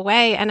powerful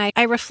way. And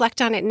I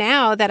reflect on it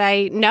now that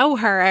I know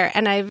her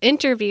and I've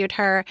interviewed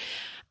her.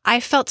 I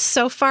felt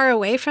so far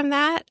away from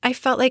that. I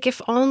felt like if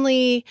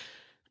only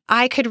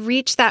I could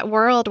reach that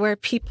world where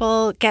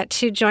people get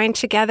to join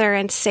together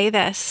and say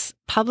this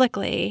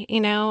publicly.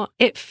 You know,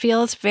 it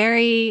feels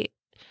very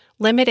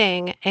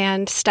limiting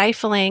and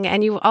stifling,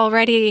 and you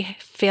already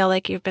feel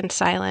like you've been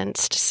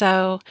silenced.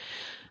 So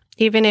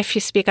even if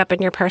you speak up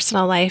in your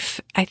personal life,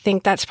 I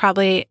think that's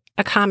probably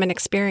a common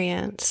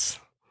experience.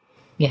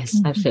 Yes,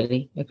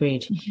 absolutely.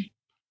 Agreed.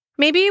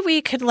 Maybe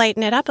we could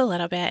lighten it up a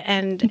little bit.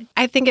 And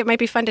I think it might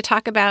be fun to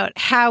talk about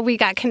how we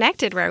got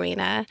connected,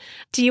 Rowena.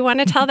 Do you want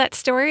to tell that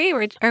story,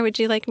 or would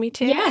you like me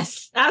to?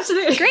 Yes,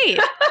 absolutely. Great.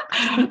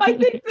 I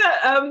think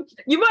that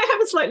you might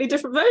have a slightly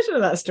different version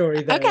of that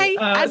story, though. Okay.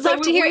 I'd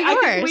love to hear yours.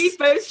 I think we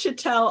both should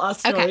tell our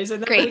stories,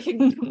 and then we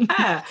can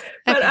compare.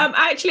 But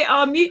actually,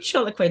 our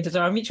mutual acquaintance,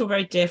 or our mutual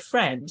very dear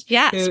friend,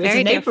 who is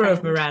a neighbor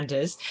of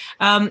Miranda's,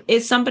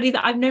 is somebody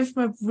that I've known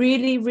from a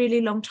really,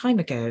 really long time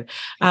ago.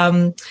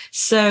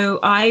 So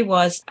I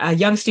was a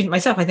young student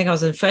myself. I think I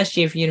was in the first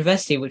year of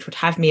university, which would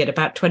have me at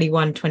about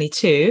 21,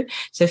 22.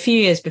 So a few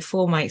years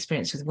before my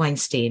experience with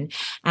Weinstein.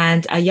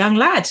 And a young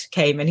lad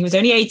came, and he was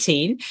only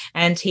 18,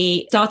 and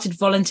he started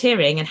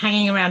volunteering and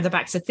hanging around the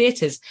backs of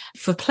theatres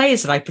for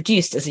plays that I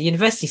produced as a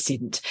university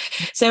student.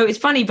 So it's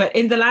funny, but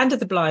in the land of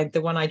the blind,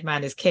 the one-eyed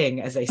man is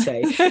king, as they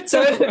say.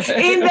 So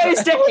in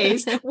those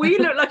days, we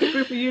looked like a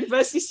group of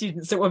university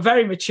students that were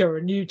very mature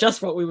and knew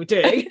just what we were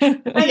doing.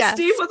 And Yes.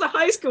 Steve was a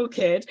high school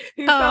kid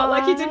who felt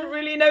like he didn't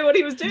really know what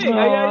he was doing.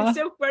 I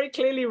still very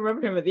clearly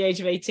remember him at the age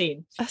of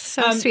 18. That's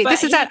so sweet. but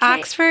This is he at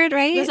Oxford,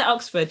 right? This is at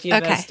Oxford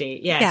University,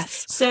 yes.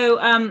 Yes.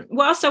 So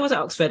whilst I was at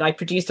Oxford, I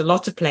produced a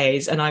lot of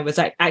plays, and I was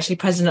actually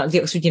president of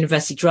the Oxford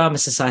University Drama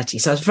Society.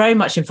 So I was very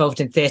much involved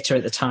in theatre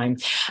at the time.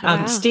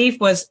 Wow. Steve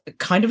was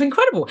kind of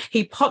incredible.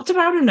 He popped up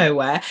out of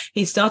nowhere.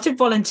 He started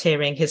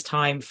volunteering his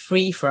time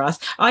free for us.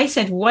 I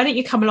said, why don't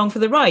you come along for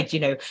the ride? You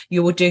know,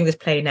 you're doing this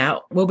play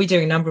now. We'll be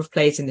doing a number of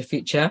plays in the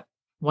future.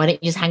 Why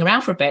don't you just hang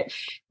around for a bit,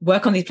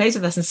 work on these plays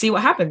with us and see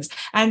what happens?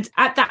 And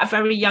at that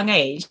very young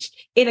age,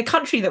 in a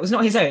country that was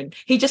not his own,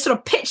 he just sort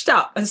of pitched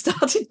up and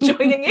started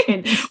joining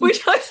in,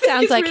 which I think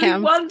Sounds is like really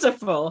him.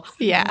 wonderful.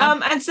 Yeah.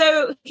 And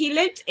so he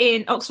lived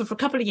in Oxford for a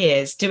couple of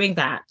years doing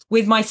that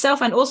with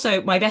myself and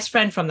also my best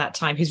friend from that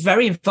time, who's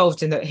very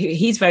involved in that.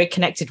 He's very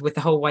connected with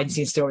the whole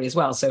Weinstein story as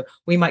well. So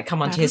we might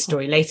come on to his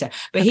story later.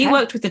 But he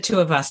worked with the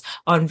two of us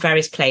on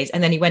various plays.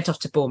 And then he went off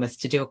to Bournemouth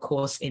to do a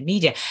course in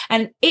media.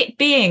 And it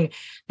being,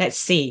 let's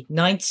see,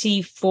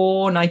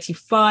 94,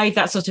 95,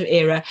 that sort of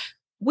era,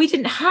 we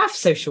didn't have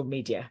social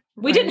media.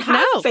 We didn't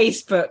have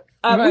Facebook.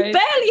 We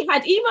barely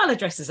had email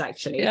addresses,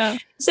 actually. Yeah.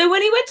 So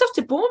when he went off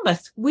to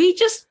Bournemouth, we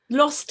just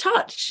lost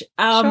touch.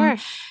 Sure.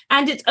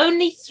 And it's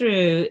only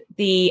through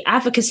the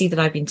advocacy that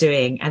I've been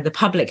doing and the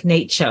public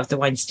nature of the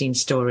Weinstein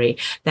story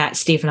that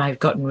Steve and I have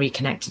gotten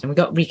reconnected. And we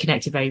got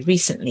reconnected very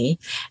recently.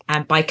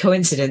 And by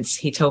coincidence,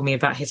 he told me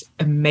about his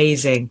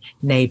amazing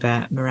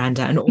neighbour,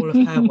 Miranda, and all of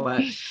her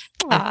work.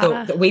 I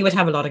thought that we would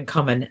have a lot in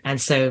common.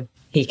 And so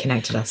he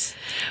connected us.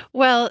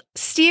 Well,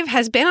 Steve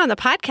has been on the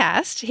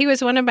podcast. He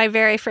was one of my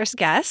very first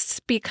guests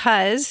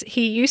because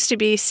he used to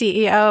be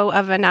CEO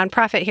of a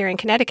nonprofit here in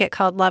Connecticut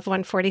called Love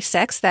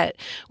 146 that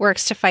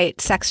works to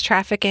fight sex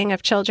trafficking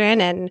of children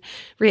and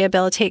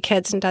rehabilitate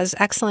kids and does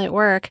excellent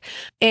work.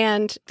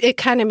 And it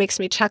kind of makes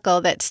me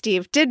chuckle that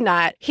Steve did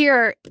not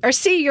hear or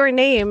see your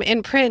name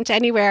in print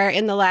anywhere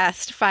in the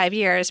last 5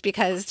 years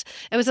because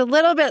it was a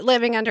little bit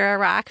living under a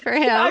rock for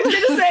him. I was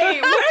going to say,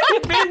 where have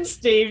you been,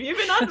 Steve? You've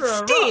been under a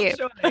rock,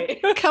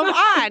 surely. Come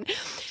on.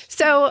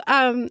 So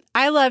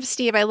I love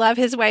Steve. I love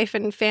his wife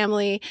and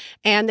family.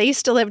 And they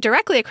used to live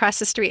directly across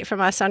the street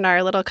from us on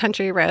our little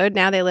country road.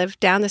 Now they live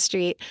down the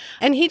street.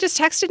 And he just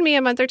texted me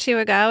a month or two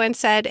ago and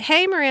said,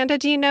 hey, Miranda,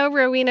 do you know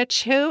Rowena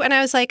Chu? And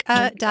I was like,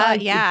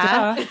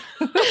 yeah.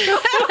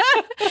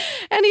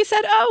 And he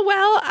said, oh,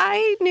 well,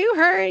 I knew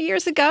her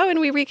years ago and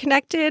we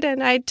reconnected.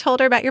 And I told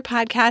her about your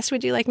podcast.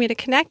 Would you like me to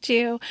connect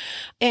you?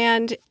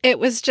 And it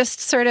was just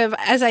sort of,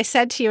 as I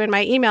said to you in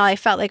my email, I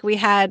felt like we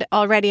had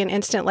already an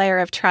instant layer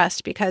of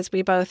trust because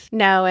we both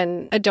know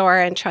and adore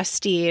and trust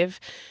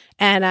Steve.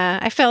 And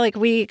I felt like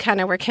we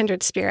kind of were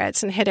kindred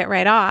spirits and hit it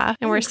right off.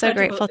 And we're so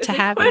grateful to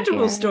have him.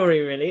 Incredible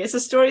story, really. It's a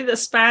story that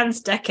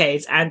spans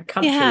decades and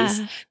countries.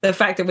 Yeah. The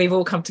fact that we've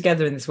all come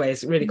together in this way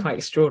is really quite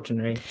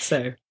extraordinary.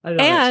 So I love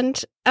it.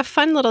 And a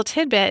fun little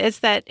tidbit is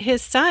that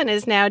his son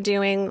is now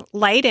doing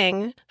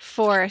lighting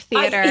for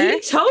theater. He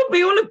told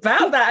me all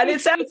about that. And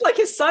it sounds like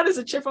his son is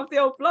a chip off the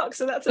old block.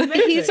 So that's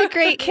amazing. He's a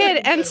great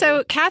kid. And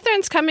so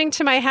Catherine's coming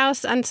to my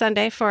house on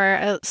Sunday for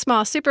a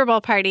small Super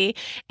Bowl party.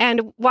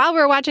 And while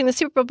we're watching the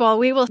Super Bowl,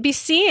 we will be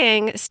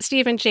seeing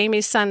Steve and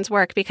Jamie's son's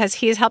work because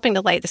he's helping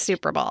to light the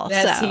Super Bowl.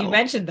 Yes, so. he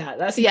mentioned that.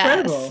 That's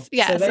incredible.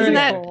 Yes. So Isn't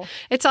that cool.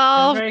 It's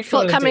all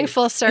cool coming indeed.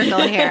 full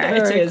circle here.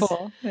 Very is.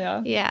 cool.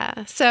 Yeah.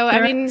 Yeah. So,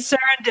 I mean,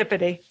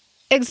 serendipity.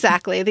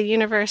 exactly. The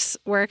universe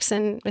works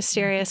in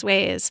mysterious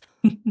ways.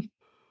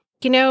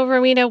 You know,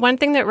 Rowena, one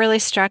thing that really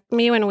struck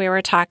me when we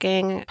were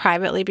talking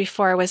privately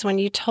before was when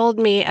you told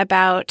me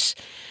about,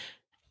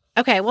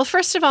 okay, well,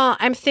 first of all,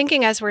 I'm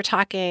thinking as we're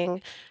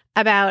talking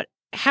about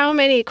how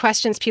many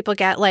questions people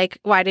get, like,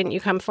 why didn't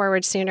you come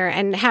forward sooner?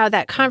 And how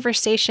that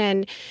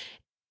conversation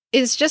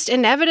is just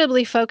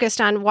inevitably focused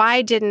on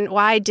why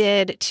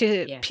did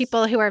to Yes.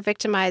 people who are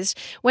victimized,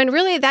 when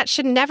really that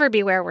should never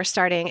be where we're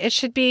starting. It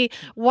should be,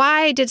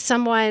 why did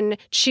someone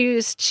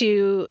choose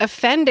to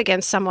offend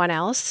against someone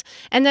else?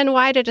 And then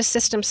why did a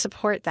system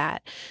support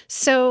that?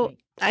 So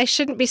I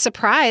shouldn't be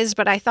surprised,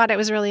 but I thought it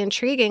was really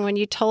intriguing when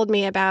you told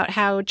me about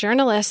how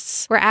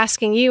journalists were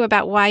asking you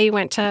about why you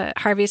went to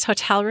Harvey's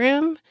hotel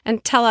room.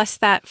 And tell us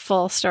that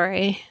full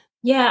story.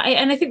 Yeah,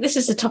 and I think this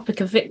is the topic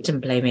of victim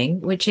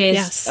blaming, which is,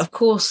 Yes. of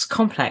course,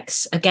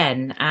 complex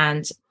again.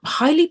 And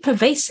highly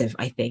pervasive,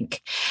 I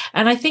think.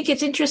 And I think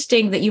it's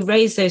interesting that you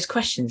raise those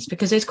questions,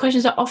 because those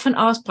questions are often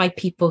asked by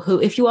people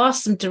who, if you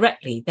ask them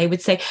directly, they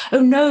would say,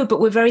 oh no, but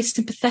we're very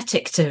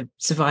sympathetic to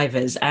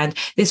survivors, and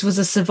this was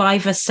a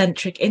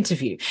survivor-centric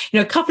interview.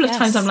 A couple of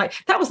times I'm like,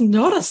 that was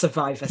not a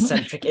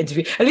survivor-centric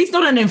interview, at least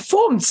not an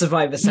informed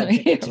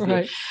survivor-centric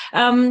interview.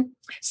 Right.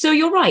 So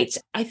you're right.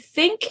 I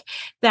think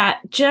that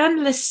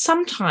journalists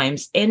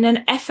sometimes, in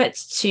an effort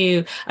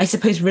to, I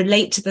suppose,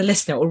 relate to the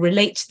listener or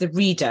relate to the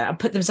reader and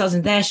put themselves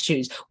in their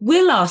shoes,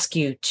 will ask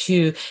you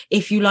to,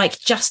 if you like,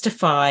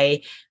 justify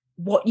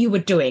what you were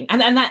doing.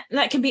 And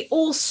that can be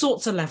all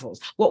sorts of levels.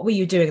 What were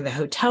you doing in the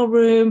hotel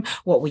room?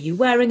 What were you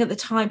wearing at the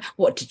time?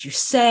 What did you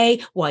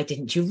say? Why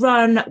didn't you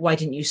run? Why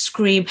didn't you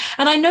scream?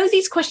 And I know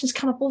these questions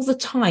come up all the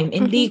time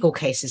in legal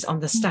cases on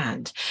the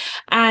stand.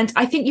 And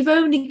I think you've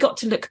only got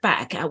to look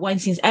back at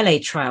Weinstein's LA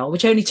trial,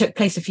 which only took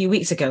place a few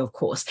weeks ago, of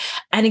course,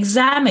 and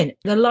examine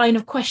the line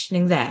of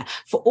questioning there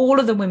for all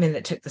of the women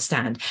that took the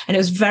stand. And it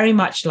was very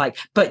much like,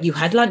 but you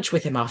had lunch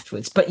with him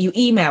afterwards, but you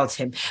emailed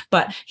him,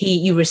 but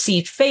you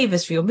received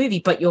favors for your movie,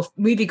 but your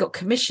movie got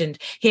commissioned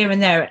here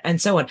and there and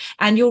so on.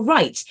 And you're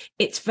right.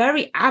 It's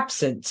very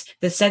absent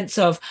the sense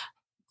of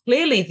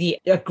clearly the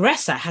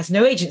aggressor has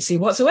no agency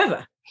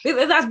whatsoever.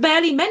 That's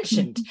barely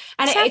mentioned.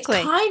 And exactly.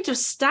 It's kind of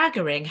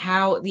staggering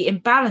how the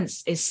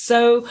imbalance is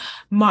so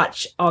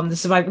much on the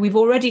survivor. We've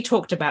already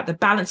talked about the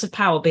balance of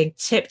power being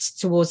tipped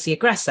towards the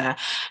aggressor,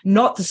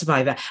 not the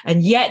survivor.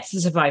 And yet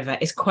the survivor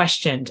is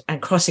questioned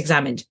and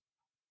cross-examined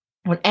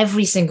on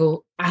every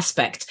single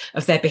aspect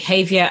of their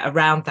behavior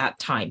around that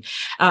time.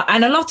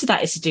 And a lot of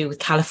that is to do with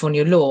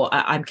California law.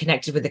 I'm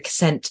connected with the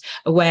Consent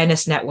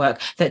Awareness Network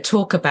that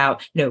talk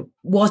about,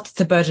 what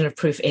the burden of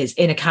proof is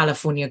in a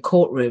California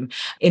courtroom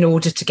in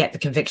order to get the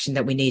conviction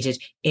that we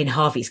needed in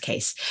Harvey's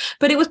case.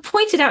 But it was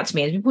pointed out to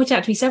me, and it's been pointed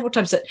out to me several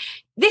times, that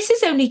this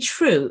is only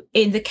true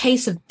in the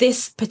case of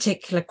this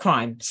particular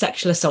crime,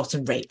 sexual assault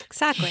and rape.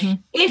 Exactly.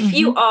 Mm-hmm. If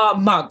you are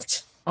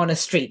mugged on a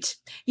street,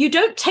 you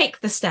don't take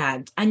the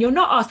stand and you're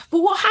not asked,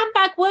 well, what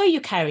handbag were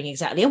you carrying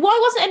exactly? And why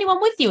wasn't anyone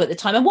with you at the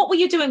time? And what were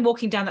you doing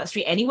walking down that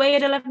street anyway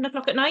at 11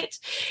 o'clock at night?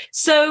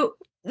 So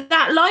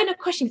that line of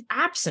questioning is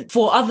absent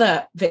for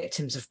other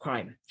victims of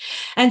crime.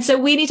 And so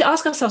we need to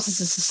ask ourselves as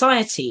a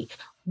society,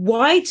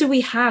 why do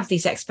we have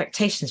these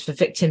expectations for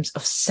victims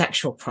of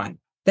sexual crime?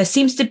 There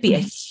seems to be a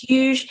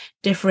huge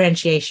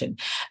differentiation.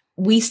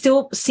 We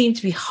still seem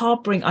to be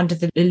harboring under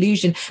the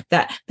illusion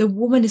that the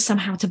woman is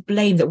somehow to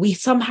blame, that we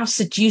somehow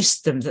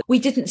seduced them, that we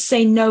didn't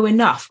say no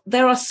enough.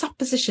 There are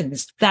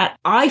suppositions that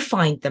I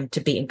find them to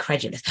be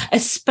incredulous,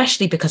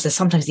 especially because they're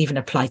sometimes even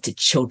applied to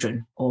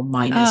children or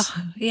minors.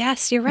 Oh,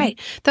 yes, you're right.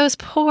 Those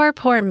poor,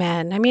 poor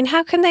men. I mean,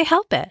 how can they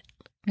help it?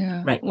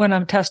 Yeah. Right. When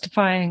I'm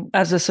testifying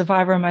as a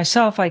survivor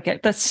myself, I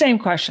get the same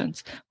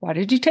questions. Why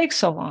did you take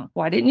so long?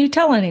 Why didn't you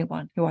tell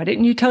anyone? Why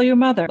didn't you tell your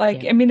mother?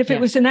 If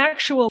it was an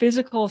actual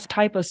physical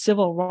type of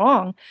civil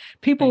wrong,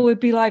 people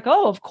would be like,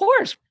 oh, of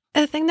course.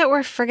 The thing that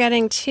we're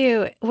forgetting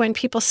too, when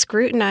people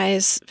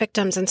scrutinize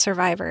victims and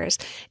survivors,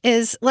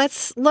 is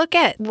let's look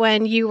at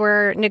when you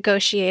were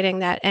negotiating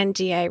that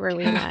NDA,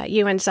 Rowena,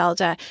 you and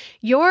Zelda.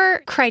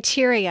 Your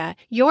criteria,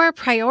 your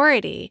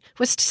priority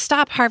was to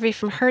stop Harvey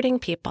from hurting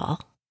people.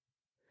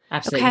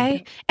 Absolutely.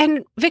 Okay.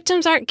 And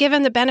victims aren't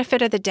given the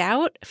benefit of the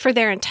doubt for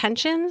their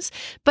intentions,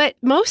 but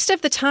most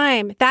of the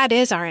time that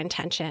is our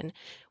intention.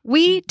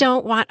 We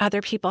don't want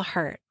other people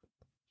hurt.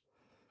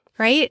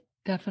 Right?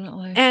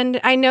 Definitely. And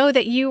I know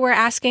that you were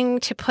asking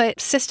to put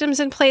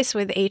systems in place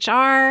with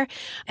HR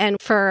and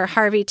for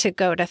Harvey to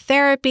go to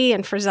therapy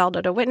and for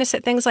Zelda to witness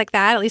it, things like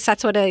that. At least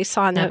that's what I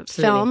saw in the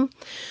film,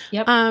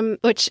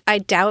 which I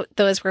doubt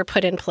those were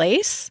put in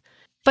place.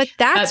 But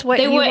that's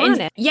what you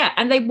wanted.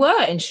 And they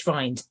were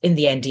enshrined in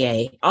the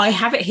NDA. I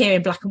have it here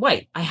in black and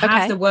white. I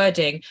have the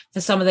wording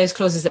for some of those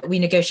clauses that we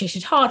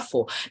negotiated hard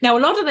for. Now, a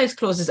lot of those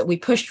clauses that we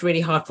pushed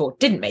really hard for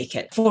didn't make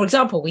it. For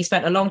example, we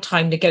spent a long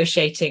time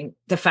negotiating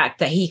the fact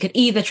that he could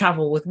either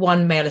travel with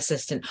one male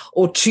assistant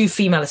or two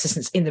female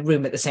assistants in the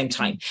room at the same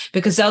time.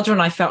 Because Zelda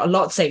and I felt a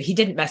lot safer. He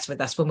didn't mess with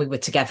us when we were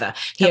together.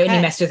 He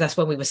only messed with us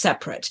when we were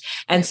separate.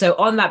 And so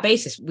on that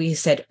basis, we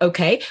said,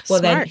 okay, well,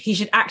 then he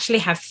should actually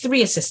have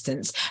 3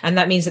 assistants. And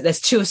that means that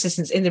there's 2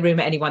 assistants in the room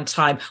at any one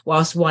time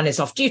whilst one is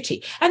off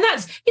duty. And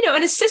that's,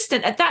 an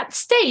assistant at that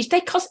stage,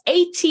 they cost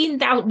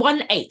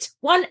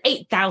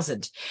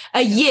 $18,000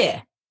 a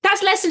year.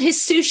 That's less than his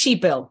sushi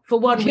bill for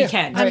one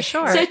weekend. I'm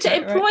sure. So to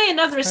employ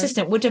another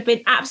assistant would have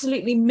been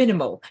absolutely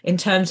minimal in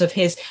terms of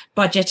his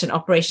budget and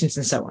operations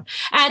and so on.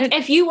 And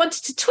if you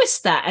wanted to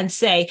twist that and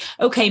say,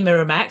 okay,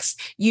 Miramax,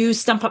 you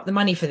stump up the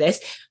money for this,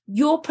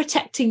 you're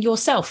protecting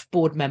yourself,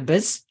 board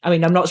members. I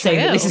mean, I'm not saying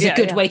that this is a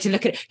good way to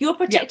look at it. You're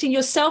protecting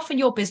yourself and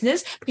your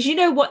business, because you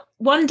know what?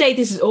 One day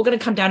this is all going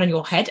to come down on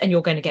your head and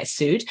you're going to get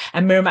sued,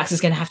 and Miramax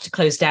is going to have to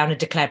close down and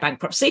declare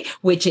bankruptcy,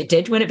 which it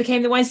did when it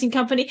became the Weinstein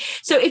Company.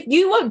 So if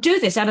you won't do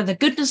this out of the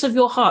goodness of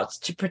your heart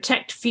to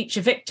protect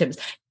future victims,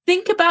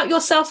 think about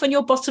yourself and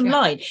your bottom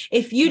line.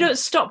 If you don't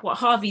stop what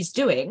Harvey's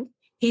doing,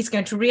 he's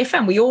going to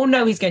reoffend. We all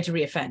know he's going to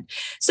reoffend.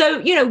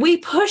 So, we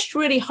pushed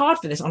really hard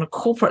for this on a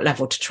corporate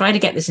level to try to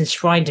get this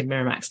enshrined in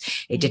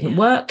Miramax. It didn't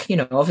work,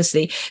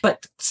 obviously,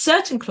 but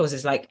certain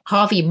clauses like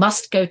Harvey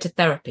must go to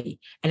therapy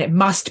and it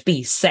must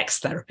be sex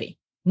therapy.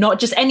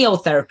 Not just any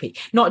old therapy,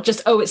 not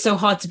just, it's so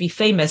hard to be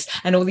famous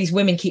and all these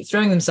women keep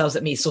throwing themselves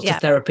at me sort of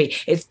therapy.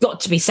 It's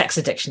got to be sex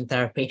addiction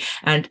therapy.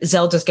 And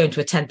Zelda's going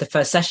to attend the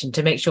first session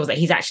to make sure that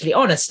he's actually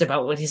honest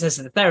about what he says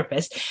to the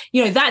therapist.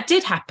 That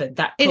did happen.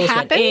 That clause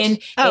went in.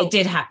 It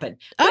did happen.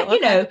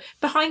 But,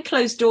 behind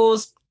closed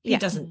doors, he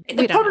doesn't.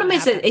 The problem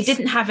is that it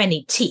didn't have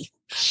any teeth.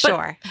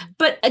 Sure.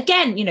 But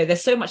again,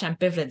 there's so much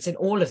ambivalence in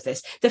all of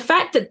this. The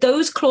fact that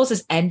those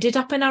clauses ended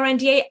up in our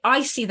NDA,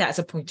 I see that as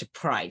a point of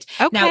pride.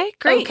 Okay, now,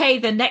 great. Okay,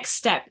 the next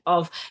step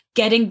of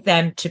getting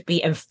them to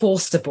be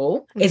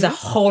enforceable is a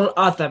whole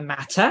other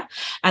matter.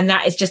 And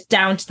that is just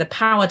down to the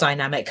power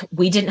dynamic.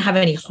 We didn't have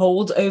any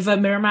hold over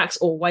Miramax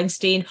or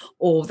Weinstein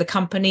or the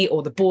company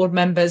or the board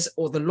members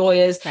or the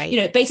lawyers.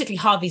 Right. Basically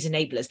Harvey's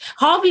enablers.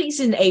 Harvey's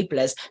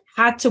enablers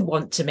had to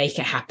want to make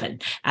it happen,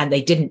 and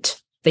they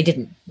didn't. They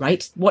didn't,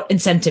 right? What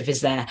incentive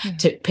is there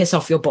to piss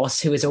off your boss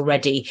who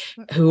already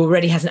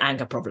has an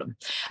anger problem?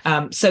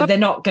 So they're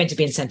not going to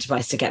be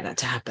incentivized to get that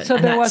to happen. So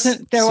there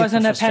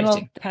wasn't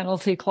a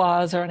penalty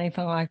clause or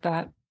anything like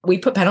that. We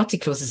put penalty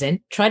clauses in,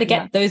 try to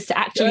get those to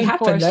actually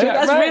happen. Though.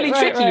 That's really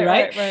tricky,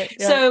 right?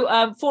 Yeah.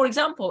 So, for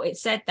example, it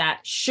said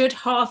that should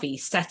Harvey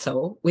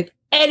settle with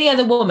any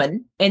other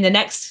woman in the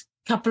next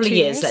couple of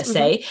years, let's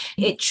say,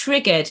 it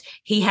triggered,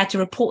 he had to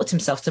report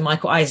himself to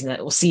Michael Eisner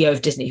or CEO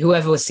of Disney,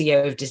 whoever was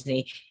CEO of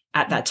Disney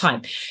at that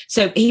time.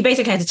 So he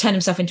basically had to turn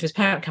himself into his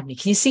parent company.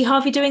 Can you see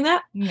Harvey doing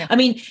that? Yeah. I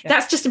mean,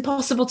 that's just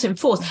impossible to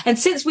enforce. And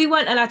since we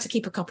weren't allowed to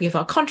keep a copy of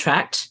our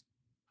contract,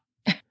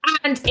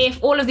 and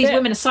if all of these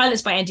women are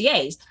silenced by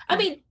NDAs, I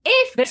mean,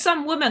 if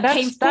some woman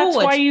came forward...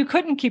 That's why you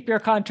couldn't keep your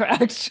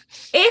contract.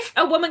 If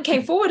a woman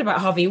came forward about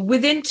Harvey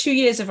within 2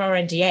 years of our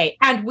NDA,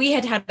 and we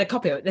had a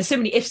copy of it, there's so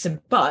many ifs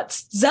and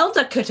buts,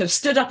 Zelda could have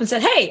stood up and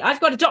said, hey,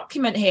 I've got a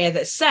document here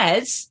that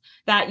says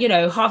that,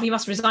 Harvey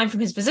must resign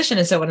from his position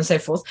and so on and so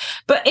forth.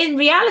 But in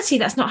reality,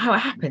 that's not how it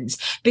happens,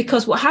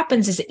 because what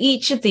happens is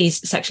each of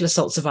these sexual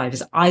assault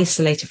survivors are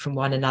isolated from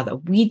one another.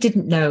 We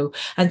didn't know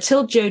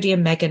until Jodie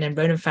and Megan and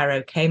Ronan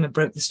Farrow came and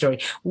broke the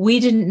story. We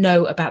didn't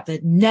know about the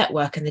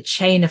network and the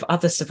chain of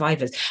other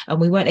survivors,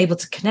 and we weren't able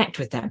to connect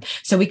with them.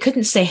 So we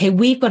couldn't say, hey,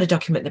 we've got a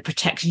document that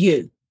protects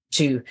you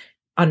to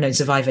unknown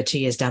survivor 2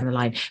 years down the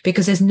line,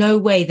 because there's no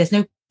way, there's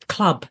no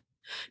club.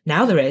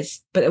 Now there is,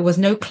 but there was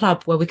no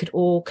club where we could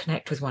all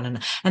connect with one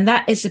another. And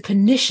that is the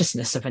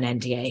perniciousness of an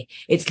NDA.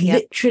 It's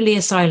literally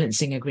a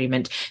silencing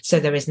agreement. So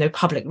there is no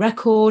public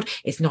record.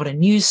 It's not a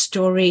news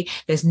story.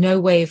 There's no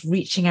way of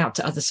reaching out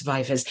to other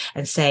survivors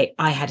and say,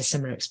 I had a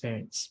similar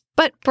experience.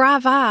 But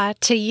brava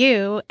to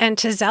you and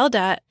to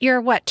Zelda.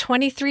 You're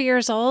 23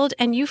 years old,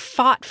 and you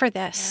fought for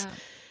this. Yeah.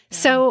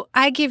 So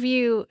I give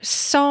you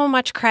so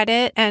much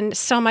credit and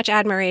so much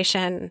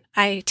admiration.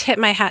 I tip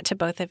my hat to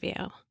both of you.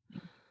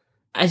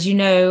 As you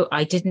know,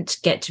 I didn't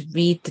get to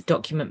read the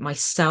document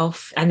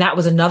myself. And that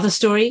was another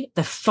story,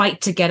 the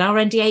fight to get our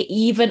NDA,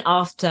 even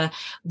after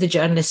the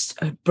journalists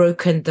had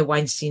broken the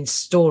Weinstein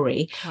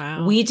story.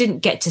 Wow. We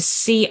didn't get to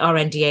see our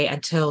NDA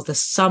until the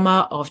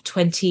summer of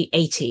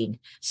 2018.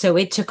 So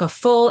it took a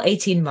full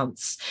 18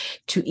 months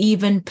to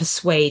even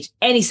persuade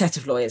any set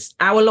of lawyers,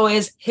 our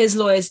lawyers, his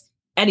lawyers,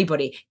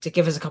 anybody, to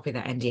give us a copy of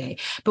that NDA.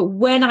 But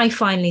when I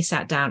finally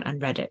sat down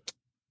and read it,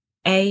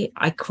 A,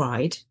 I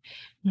cried.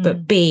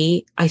 But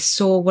B, I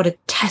saw what a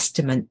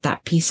testament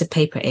that piece of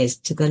paper is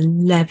to the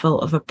level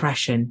of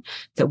oppression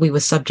that we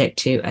were subject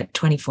to at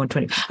 24 and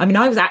 20. I mean,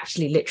 I was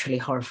actually literally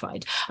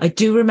horrified. I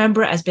do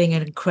remember it as being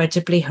an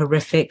incredibly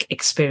horrific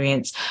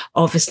experience,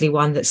 obviously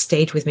one that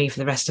stayed with me for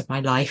the rest of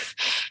my life.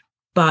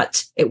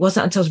 But it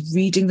wasn't until I was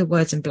reading the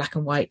words in black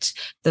and white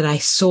that I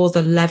saw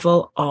the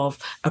level of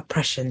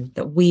oppression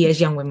that we as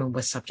young women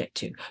were subject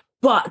to.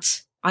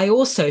 But I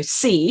also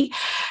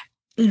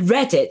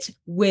read it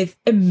with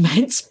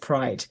immense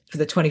pride for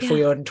the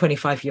 24-year-old and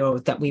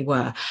 25-year-old that we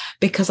were,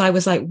 because I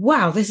was like,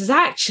 wow, this is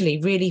actually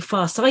really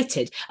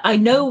far-sighted. I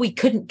know we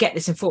couldn't get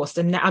this enforced.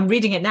 And I'm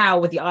reading it now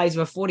with the eyes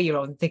of a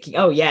 40-year-old and thinking,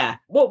 oh, yeah,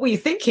 what were you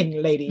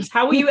thinking, ladies?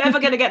 How were you ever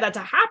going to get that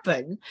to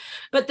happen?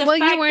 But the fact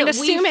you weren't that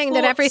assuming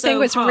that everything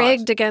was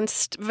rigged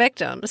against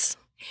victims.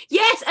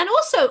 Yes. And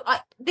also,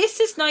 this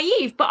is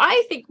naive, but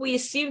I think we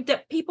assumed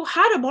that people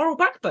had a moral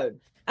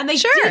backbone. And they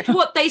did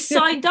what they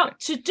signed up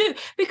to do,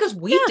 because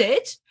we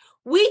did.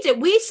 We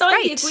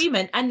signed the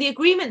agreement, and the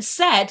agreement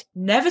said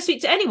never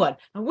speak to anyone.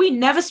 And we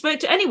never spoke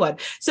to anyone.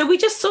 So we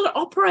just sort of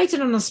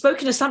operated on an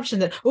unspoken assumption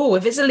that,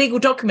 if it's a legal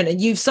document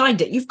and you've signed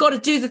it, you've got to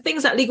do the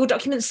things that legal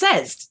document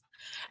says.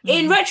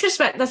 In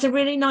retrospect, that's a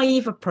really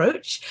naive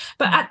approach.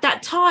 But at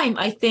that time,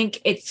 I think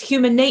it's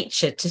human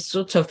nature to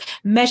sort of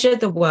measure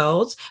the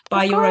world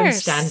by your own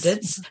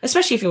standards,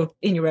 especially if you're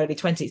in your early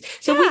 20s.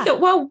 So we thought,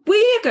 well,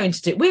 we're going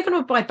to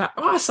abide by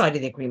our side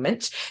of the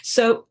agreement.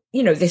 So,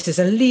 this is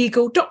a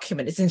legal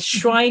document. It's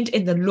enshrined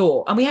in the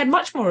law. And we had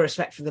much more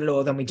respect for the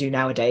law than we do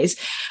nowadays.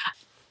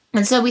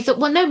 And so we thought,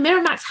 well, no,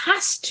 Miramax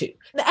has to.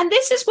 And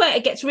this is where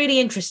it gets really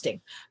interesting.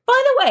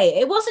 By the way,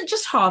 it wasn't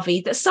just Harvey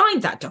that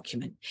signed that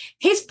document.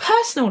 His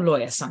personal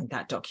lawyer signed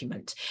that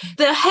document.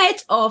 The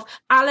head of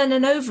Allen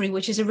and Overy,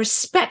 which is a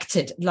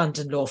respected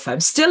London law firm,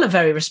 still a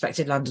very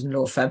respected London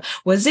law firm,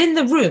 was in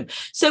the room.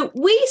 So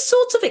we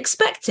sort of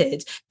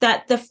expected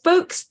that the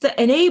folks that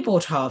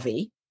enabled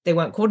Harvey, they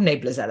weren't called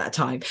enablers at that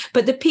time,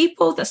 but the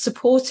people that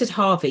supported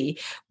Harvey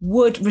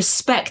would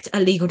respect a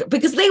legal,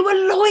 because they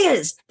were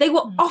lawyers. They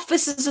were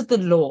officers of the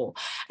law.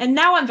 And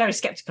now I'm very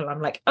skeptical. I'm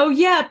like, oh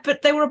yeah,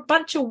 but they were a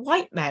bunch of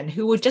white men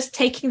who were just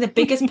taking the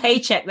biggest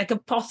paycheck they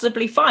could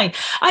possibly find.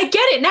 I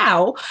get it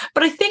now,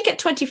 but I think at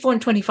 24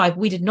 and 25,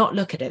 we did not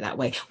look at it that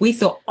way. We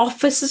thought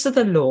officers of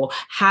the law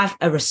have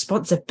a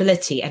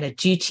responsibility and a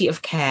duty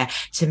of care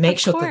to make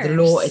sure that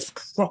the law is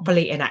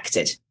properly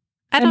enacted.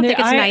 I don't think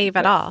it's naive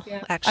at all,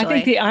 actually. I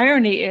think the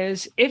irony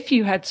is, if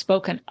you had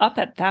spoken up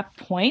at that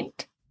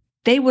point,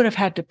 they would have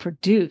had to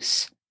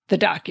produce the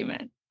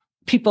document.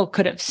 People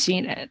could have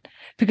seen it.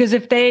 Because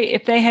if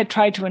they had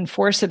tried to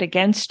enforce it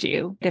against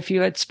you, if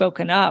you had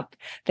spoken up,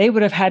 they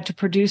would have had to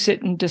produce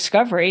it in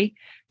discovery,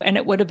 and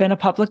it would have been a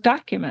public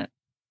document.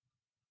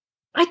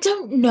 I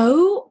don't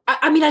know.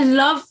 I mean, I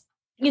love,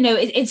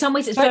 in some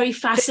ways, it's very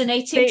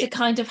fascinating to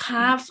kind of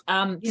have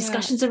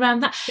discussions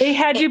around that. They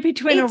had you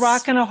between a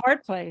rock and a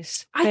hard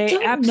place. I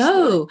don't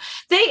know.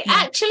 They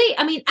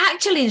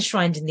actually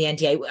enshrined in the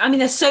NDA. I mean,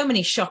 there's so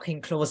many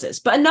shocking clauses,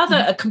 but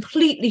a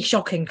completely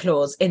shocking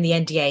clause in the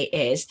NDA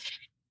is,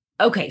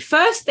 okay,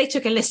 first they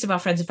took a list of our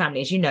friends and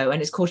family, as you know,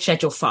 and it's called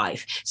Schedule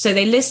 5. So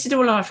they listed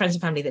all of our friends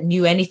and family that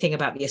knew anything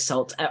about the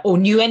assault or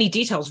knew any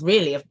details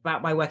really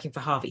about my working for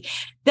Harvey.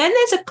 Then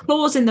there's a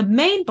clause in the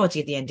main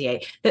body of the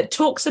NDA that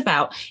talks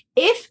about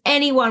if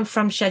anyone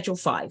from Schedule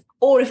 5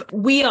 or if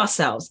we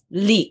ourselves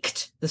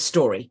leaked the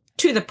story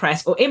to the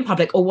press or in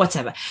public or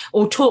whatever,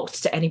 or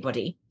talked to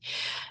anybody,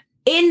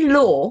 in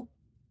law,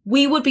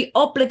 we would be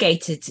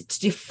obligated to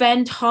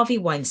defend Harvey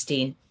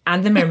Weinstein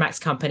and the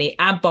Miramax company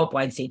and Bob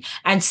Weinstein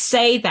and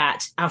say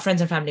that our friends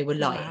and family were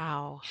lying.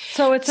 Wow.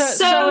 So it's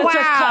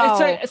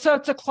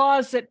a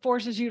clause that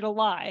forces you to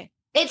lie.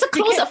 It's a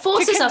clause that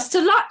forces us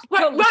to lie.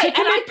 To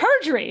commit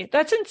perjury.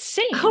 That's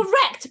insane.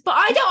 Correct. But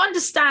I don't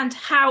understand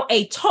how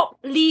a top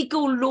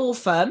legal law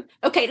firm,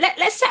 okay,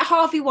 let's set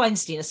Harvey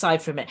Weinstein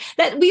aside for a minute.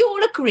 We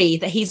all agree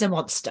that he's a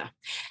monster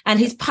and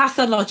he's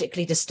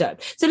pathologically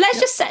disturbed. So let's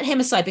just set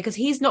him aside because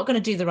he's not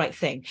going to do the right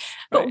thing.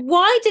 But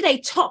why did a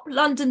top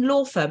London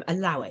law firm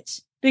allow it?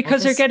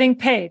 Because they're getting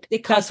paid.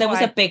 Because there was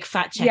a big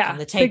fat check on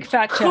the table. Big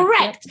fat check.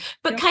 Correct. Yep.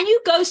 But can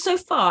you go so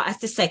far as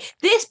to say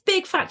this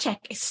big fat check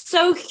is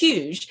so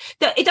huge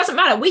that it doesn't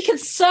matter? We can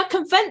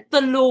circumvent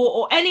the law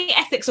or any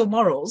ethics or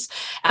morals,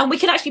 and we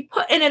can actually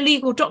put in a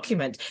legal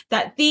document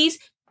that these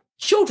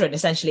children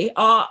essentially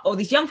or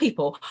these young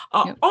people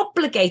are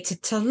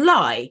obligated to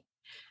lie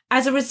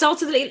as a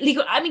result of the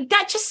legal. I mean,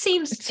 that just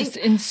seems... It's just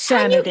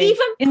insanity. Can you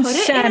even put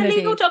it in a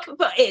legal document?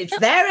 But it's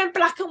there in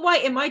black and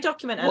white in my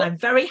document, and I'm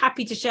very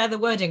happy to share the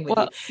wording with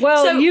you.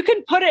 Well, so, you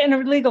can put it in a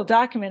legal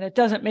document. It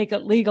doesn't make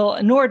it legal,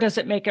 nor does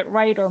it make it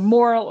right or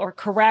moral or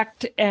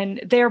correct,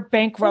 and they're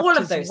bankrupt all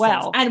of those as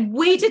well. Things. And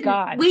we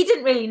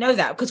didn't really know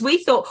that because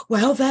we thought,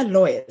 well, they're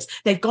lawyers.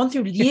 They've gone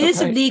through years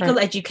of legal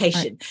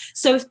education. Right.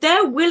 So if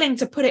they're willing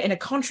to put it in a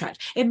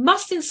contract, it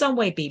must in some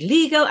way be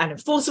legal and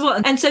enforceable.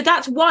 And so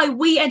that's why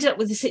we ended up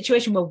with this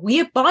situation where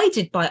we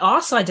abided by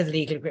our side of the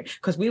legal agreement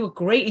because we were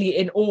greatly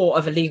in awe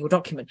of a legal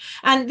document.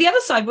 And the other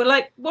side were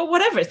like, well,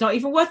 whatever, it's not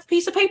even worth the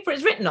piece of paper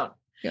it's written on.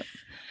 Yep.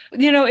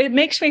 It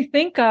makes me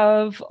think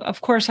of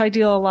course, I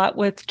deal a lot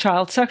with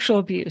child sexual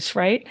abuse,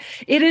 right?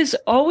 It is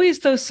always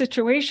those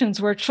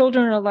situations where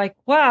children are like,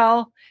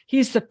 well,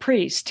 he's the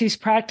priest, he's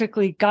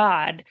practically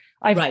God.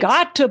 I've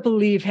got to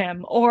believe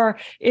him. Or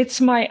it's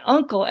my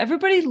uncle.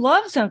 Everybody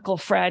loves Uncle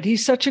Fred.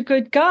 He's such a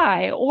good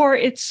guy. Or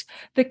it's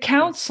the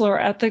counselor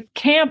at the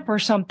camp or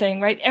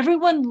something, right?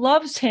 Everyone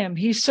loves him.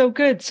 He's so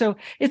good. So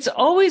it's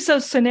always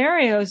those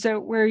scenarios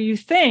where you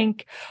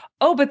think,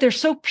 oh, but they're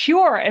so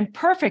pure and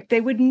perfect.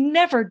 They would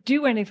never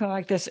do anything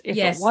like this if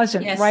it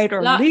wasn't right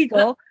or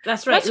legal.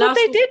 That's right. That's what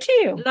they did to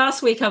you.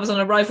 Last week, I was on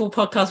a rival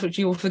podcast, which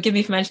you will forgive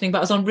me for mentioning, but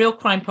I was on Real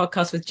Crime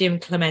podcast with Jim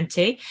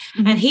Clementi.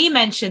 Mm-hmm. And he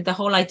mentioned the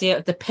whole idea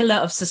of the pillar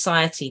of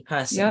society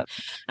person. Yep.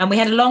 And we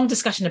had a long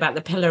discussion about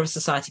the pillar of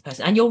society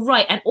person. And you're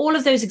right. And all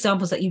of those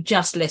examples that you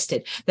just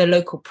listed, the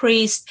local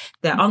priest,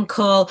 the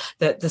uncle,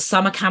 the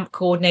summer camp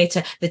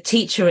coordinator, the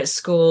teacher at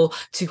school,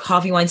 to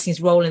Harvey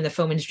Weinstein's role in the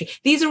film industry.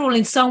 These are all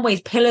in some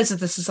ways pillars of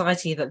the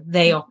society that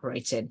they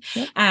operate in.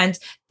 Yep. And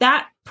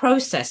that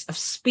process of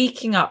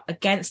speaking up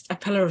against a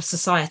pillar of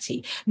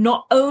society,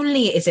 not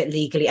only is it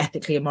legally,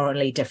 ethically, and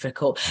morally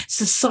difficult,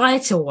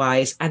 societal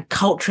wise and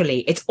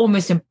culturally, it's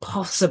almost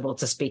impossible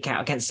to speak out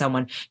against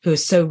someone who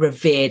is so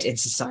revered in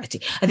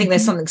society. I think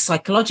there's something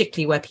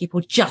psychologically where people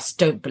just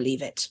don't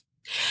believe it.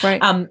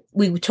 Right.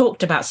 We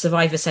talked about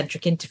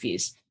survivor-centric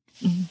interviews.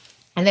 Mm-hmm.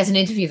 And there's an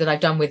interview that I've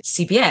done with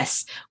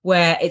CBS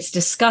where it's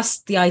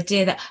discussed the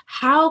idea that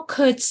how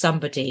could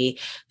somebody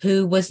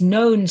who was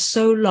known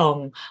so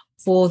long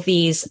for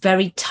these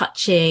very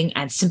touching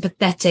and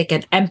sympathetic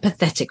and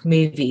empathetic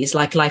movies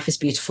like Life is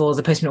Beautiful,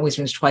 The Postman Always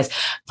Rings Twice,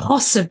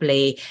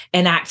 possibly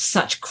enact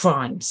such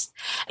crimes.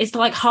 It's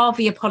like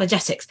Harvey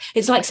apologetics.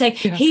 It's like saying,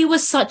 he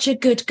was such a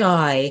good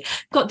guy.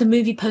 Got the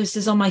movie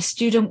posters on my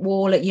student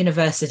wall at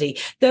university.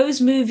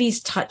 Those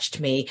movies touched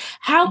me.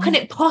 How can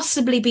it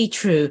possibly be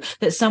true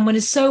that someone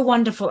is so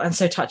wonderful and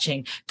so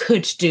touching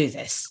could do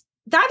this?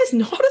 That is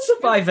not a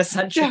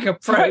survivor-centric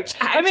approach,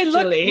 actually.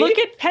 I mean, look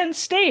at Penn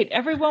State.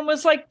 Everyone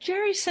was like,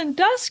 Jerry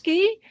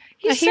Sandusky,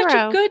 he's such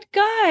a good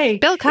guy.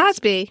 Bill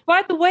Cosby.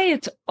 By the way,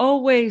 it's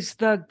always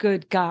the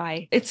good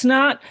guy. It's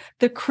not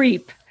the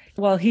creep.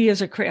 Well, he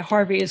is a creep.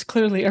 Harvey is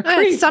clearly a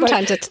creep.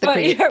 Sometimes it's the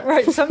creep. Yeah,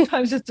 right.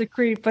 Sometimes it's a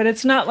creep, but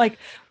it's not like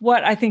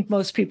what I think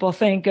most people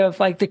think of,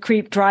 like the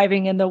creep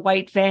driving in the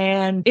white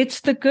van.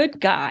 It's the good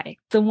guy,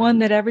 the one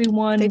that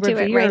everyone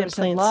reveres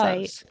and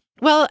loves. Sight.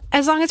 Well,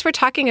 as long as we're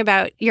talking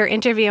about your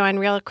interview on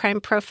Real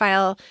Crime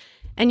Profile,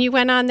 and you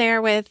went on there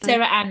with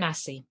Sarah Ann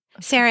Massey.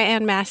 Sarah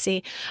Ann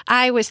Massey.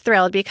 I was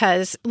thrilled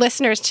because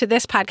listeners to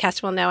this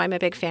podcast will know I'm a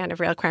big fan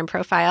of Real Crime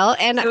Profile.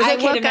 And it was I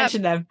okay woke to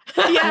mention them.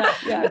 Yeah,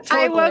 totally.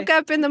 I woke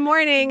up in the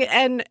morning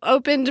and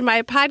opened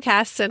my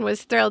podcasts and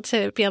was thrilled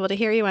to be able to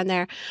hear you on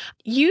there.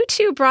 You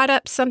two brought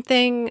up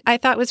something I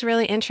thought was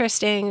really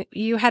interesting.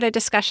 You had a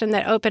discussion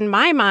that opened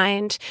my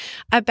mind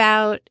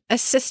about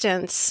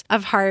assistants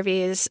of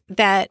Harvey's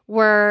that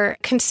were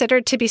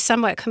considered to be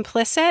somewhat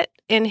complicit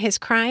in his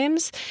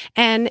crimes.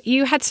 And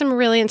you had some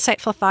really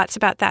insightful thoughts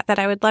about that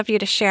I would love you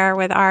to share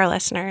with our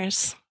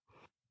listeners.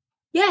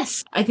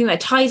 Yes, I think that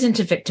ties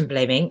into victim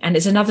blaming, and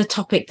it's another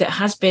topic that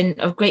has been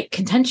of great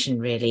contention,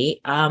 really.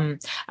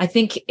 I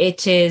think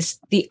it is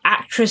the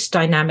actress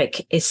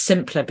dynamic is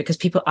simpler because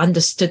people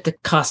understood the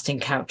casting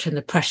couch and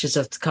the pressures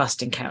of the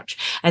casting couch.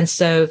 And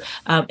so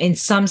in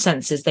some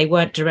senses, they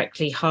weren't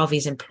directly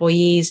Harvey's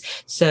employees.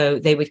 So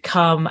they would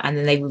come and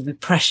then they would be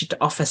pressured to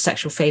offer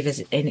sexual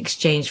favors in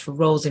exchange for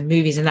roles in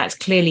movies. And that's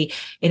clearly,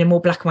 in a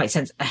more black and white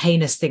sense, a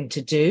heinous thing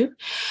to do.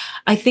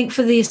 I think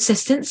for the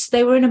assistants,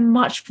 they were in a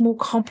much more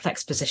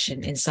complex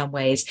position in some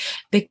ways,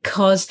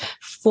 because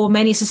for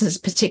many assistants,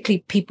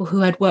 particularly people who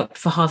had worked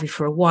for Harvey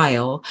for a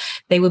while,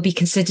 they would be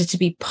considered to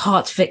be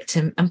part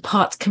victim and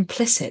part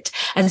complicit.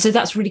 And so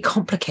that's really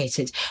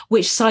complicated.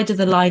 Which side of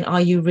the line are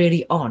you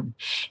really on?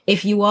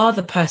 If you are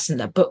the person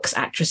that books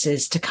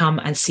actresses to come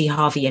and see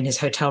Harvey in his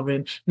hotel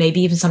room,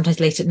 maybe even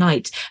sometimes late at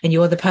night, and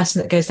you're the person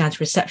that goes down to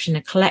reception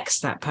and collects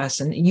that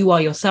person, you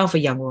are yourself a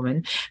young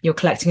woman, you're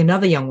collecting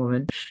another young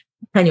woman,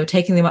 and you're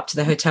taking them up to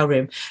the hotel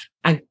room,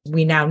 and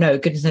we now know,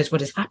 goodness knows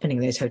what is happening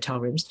in those hotel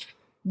rooms,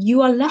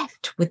 you are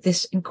left with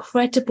this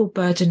incredible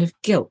burden of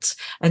guilt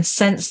and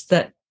sense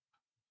that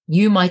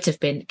you might have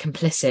been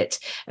complicit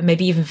and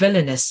maybe even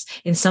villainous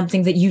in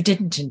something that you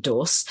didn't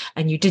endorse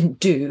and you didn't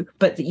do,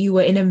 but that you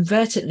were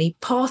inadvertently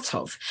part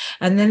of.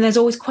 And then there's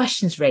always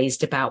questions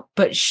raised about,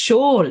 but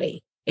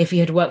surely, if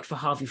you had worked for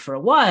Harvey for a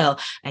while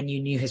and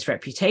you knew his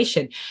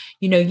reputation,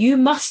 you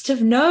must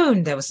have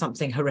known there was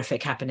something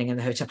horrific happening in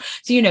the hotel.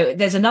 So,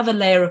 there's another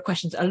layer of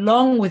questions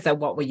along with the,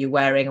 what were you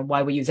wearing and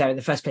why were you there in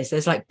the first place?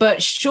 There's like,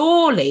 but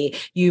surely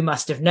you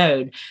must have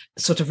known,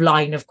 sort of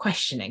line of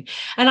questioning.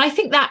 And I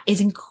think that is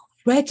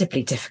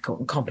incredibly difficult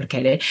and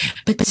complicated,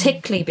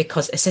 particularly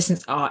because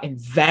assistants are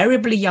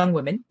invariably young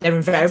women. They're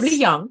invariably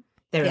young.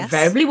 They're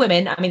invariably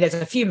women. I mean, there's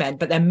a few men,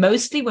 but they're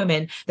mostly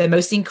women. They're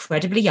mostly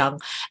incredibly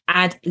young.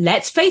 And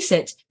let's face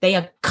it, they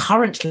are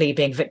currently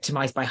being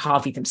victimized by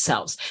Harvey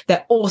themselves.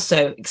 They're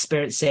also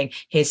experiencing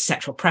his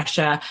sexual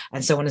pressure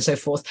and so on and so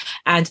forth.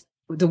 And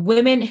the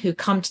women who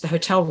come to the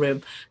hotel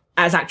room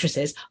as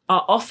actresses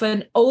are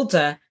often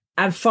older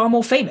and far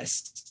more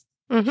famous.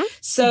 Mm-hmm.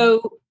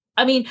 So,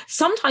 I mean,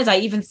 sometimes I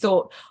even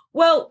thought,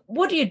 well,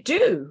 what do you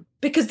do?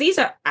 Because these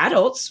are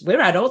adults.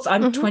 We're adults.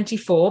 I'm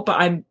 24, but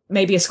I'm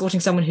maybe escorting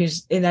someone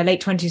who's in their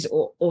late 20s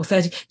or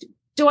 30.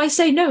 Do I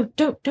say, no,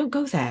 don't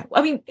go there?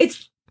 I mean,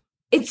 it's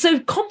so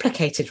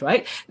complicated,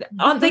 right?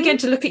 Aren't they going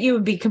to look at you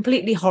and be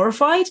completely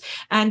horrified?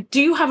 And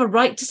do you have a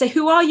right to say,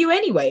 who are you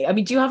anyway? I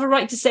mean, do you have a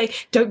right to say,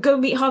 don't go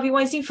meet Harvey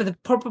Weinstein for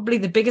probably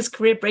the biggest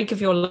career break of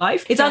your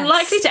life? It's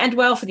unlikely to end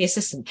well for the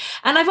assistant.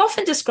 And I've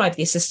often described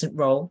the assistant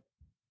role,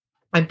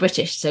 I'm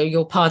British, so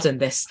you'll pardon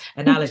this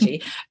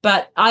analogy,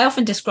 but I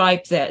often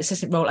describe the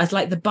assistant role as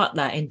like the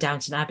butler in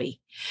Downton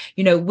Abbey.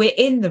 We're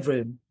in the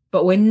room,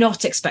 but we're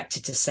not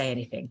expected to say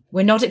anything.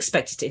 We're not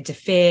expected to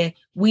interfere.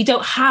 We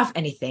don't have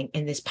anything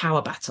in this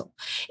power battle.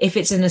 If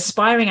it's an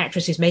aspiring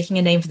actress who's making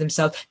a name for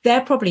themselves,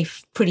 they're probably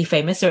pretty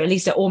famous, or at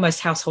least they're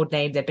almost household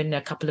name. They've been in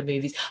a couple of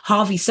movies.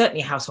 Harvey's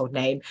certainly a household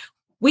name.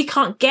 We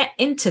can't get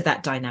into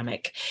that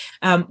dynamic.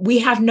 We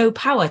have no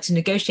power to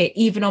negotiate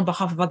even on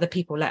behalf of other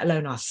people, let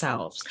alone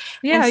ourselves.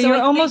 Yeah, so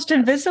you're almost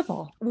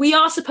invisible. We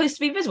are supposed to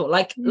be invisible,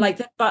 like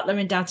the butler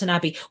in Downton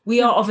Abbey.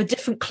 We are of a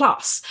different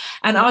class.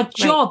 And our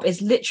job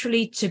is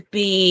literally to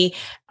be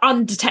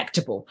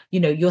undetectable.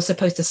 You're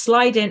supposed to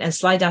slide in and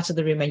slide out of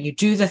the room, and you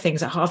do the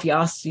things that Harvey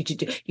asks you to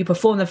do. You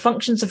perform the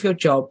functions of your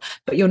job,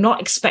 but you're not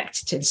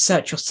expected to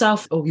insert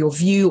yourself or your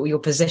view or your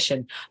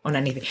position on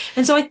anything.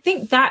 And so I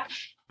think that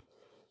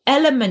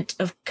element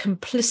of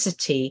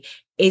complicity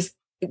is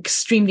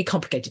extremely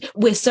complicated.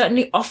 We're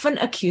certainly often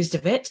accused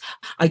of it.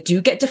 I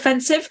do get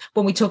defensive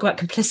when we talk about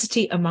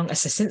complicity among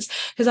assistants,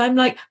 because I'm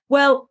like,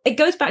 well, it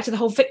goes back to the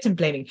whole victim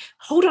blaming.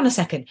 Hold on a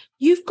second.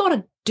 You've got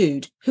a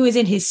dude who is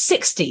in his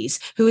 60s,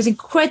 who is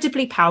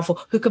incredibly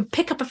powerful, who can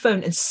pick up a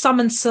phone and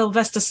summon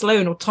Sylvester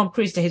Stallone or Tom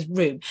Cruise to his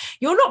room.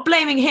 You're not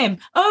blaming him.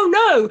 Oh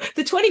no,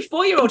 the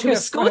 24-year-old who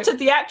escorted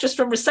the actress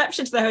from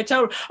reception to the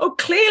hotel room. Oh,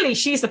 clearly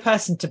she's the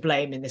person to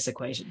blame in this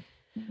equation.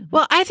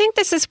 Well, I think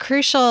this is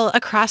crucial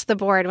across the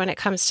board when it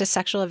comes to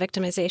sexual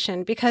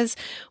victimization, because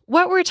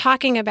what we're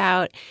talking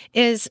about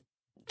is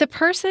the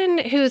person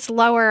who's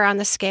lower on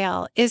the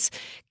scale is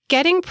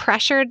getting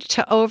pressured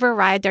to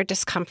override their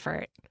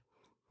discomfort.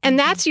 And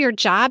that's your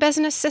job as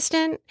an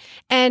assistant.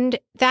 And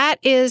that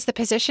is the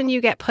position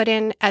you get put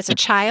in as a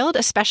child,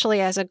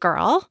 especially as a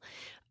girl.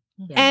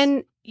 Yes.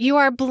 And you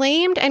are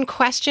blamed and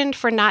questioned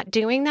for not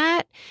doing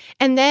that.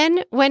 And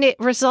then when it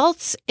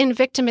results in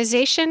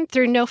victimization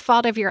through no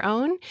fault of your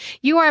own,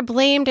 you are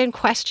blamed and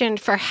questioned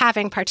for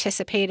having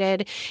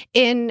participated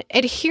in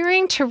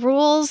adhering to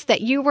rules that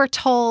you were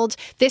told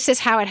this is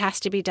how it has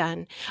to be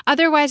done.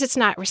 Otherwise, it's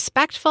not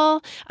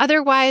respectful.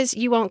 Otherwise,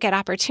 you won't get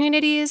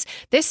opportunities.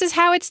 This is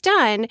how it's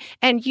done,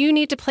 and you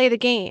need to play the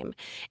game.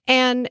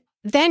 And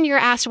then you're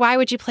asked, why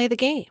would you play the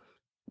game?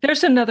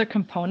 There's another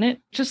component,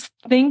 just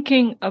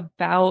thinking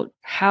about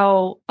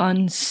how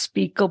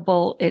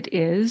unspeakable it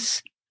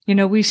is. You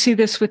know, we see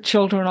this with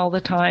children all the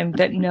time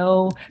that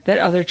know that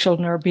other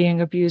children are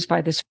being abused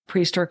by this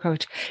priest or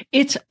coach.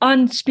 It's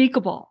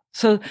unspeakable.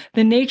 So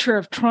the nature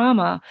of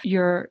trauma,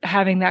 you're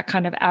having that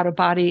kind of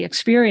out-of-body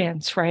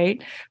experience,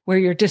 right? Where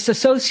you're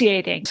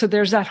disassociating. So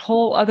there's that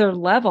whole other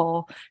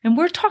level. And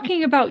we're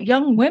talking about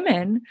young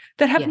women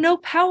that have no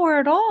power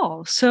at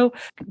all. So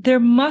there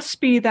must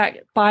be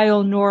that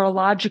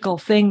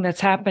bioneurological thing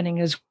that's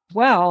happening as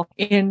well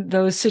in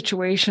those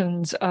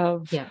situations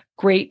of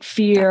great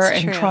fear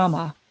and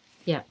trauma.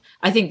 Yeah,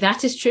 I think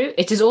that is true.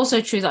 It is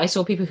also true that I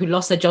saw people who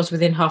lost their jobs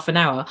within half an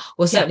hour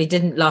or certainly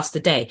didn't last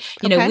the day.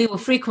 You know, we were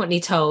frequently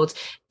told,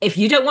 if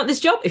you don't want this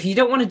job, if you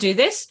don't want to do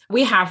this,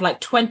 we have like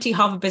 20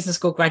 Harvard Business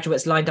School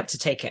graduates lined up to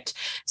take it.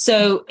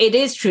 So it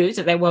is true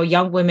that there were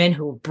young women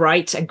who were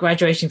bright and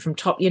graduating from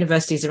top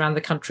universities around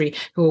the country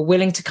who were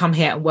willing to come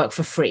here and work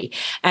for free.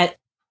 And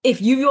if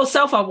you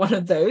yourself are one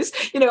of those,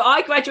 you know,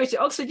 I graduated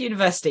Oxford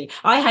University.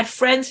 I had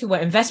friends who were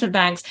investment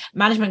banks,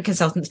 management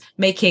consultants,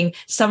 making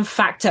some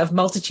factor of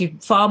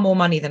multitude far more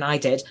money than I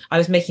did. I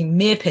was making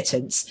mere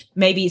pittance.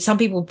 Maybe some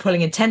people were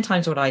pulling in 10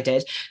 times what I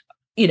did,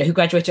 you know, who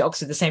graduated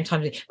Oxford at the same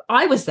time.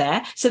 I was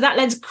there. So that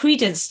lends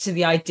credence to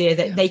the idea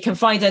that they can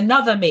find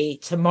another me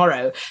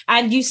tomorrow.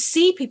 And you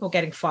see people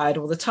getting fired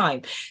all the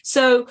time.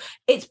 So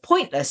it's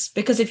pointless,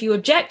 because if you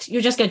object,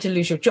 you're just going to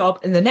lose your job.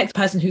 And the next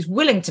person who's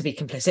willing to be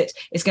complicit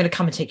is going to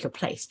come and take your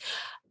place.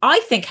 I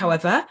think,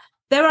 however,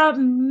 there are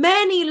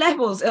many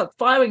levels of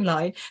firing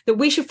line that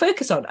we should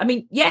focus on. I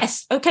mean,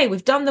 yes, okay,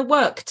 we've done the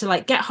work to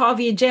like get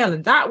Harvey in jail,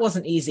 and that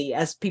wasn't easy,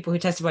 as people who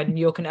testified in New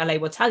York and LA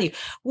will tell you.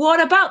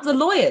 What about the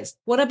lawyers?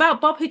 What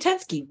about Bob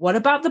Hutensky? What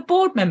about the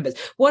board members?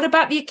 What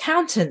about the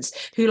accountants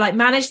who like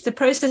managed the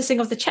processing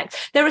of the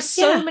checks? There are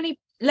so many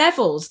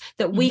levels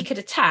that we could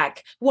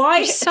attack. Why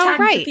attack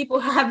the people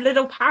who have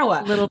little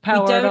power? Little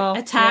power. We don't at all.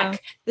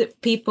 attack the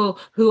people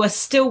who are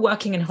still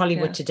working in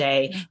Hollywood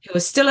today, who are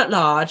still at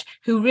large,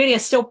 who really are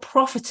still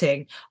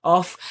profiting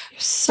off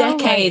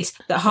decades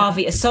that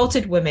Harvey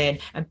assaulted women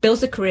and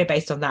built a career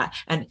based on that.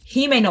 And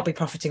he may not be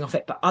profiting off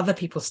it, but other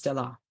people still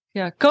are.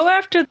 Yeah, go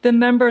after the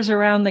members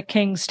around the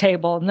king's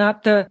table,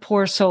 not the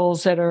poor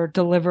souls that are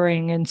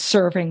delivering and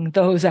serving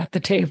those at the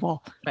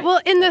table. Right.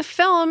 Well, in the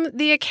film,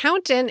 the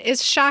accountant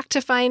is shocked to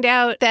find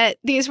out that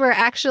these were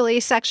actually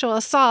sexual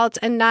assaults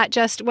and not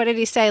just, what did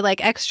he say, like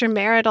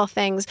extramarital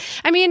things.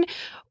 I mean,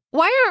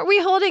 why aren't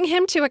we holding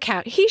him to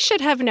account? He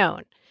should have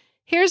known.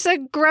 Here's a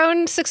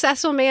grown,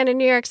 successful man in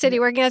New York City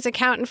working as an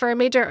accountant for a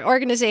major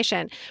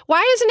organization.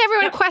 Why isn't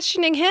everyone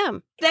questioning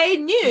him? They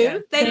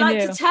knew. They like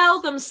to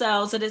tell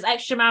themselves that it's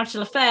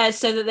extramarital affairs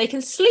so that they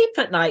can sleep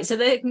at night, so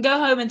they can go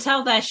home and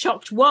tell their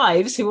shocked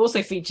wives, who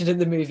also featured in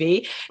the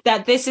movie,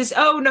 that this is,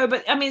 oh no,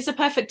 but I mean, it's a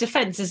perfect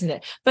defense, isn't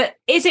it? But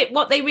is it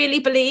what they really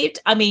believed?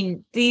 I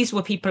mean, these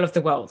were people of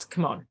the world.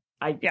 Come on.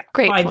 I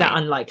find that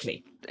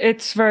unlikely.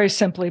 It's very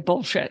simply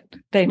bullshit.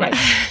 They know.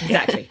 Right.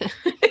 Exactly.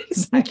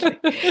 Exactly.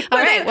 All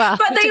right. Well,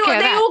 but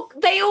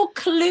they all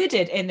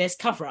colluded in this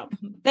cover up.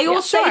 They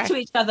all say to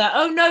each other,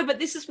 "Oh no, but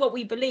this is what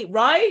we believe."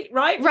 Right.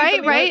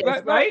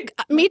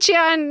 Meet you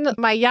on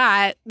my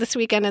yacht this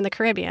weekend in the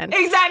Caribbean.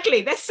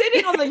 Exactly. They're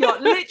sitting on the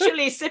yacht,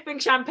 literally sipping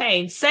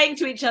champagne, saying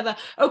to each other,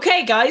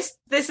 "Okay, guys,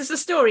 this is the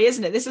story,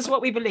 isn't it? This is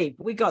what we believe.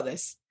 We got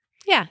this."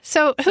 Yeah.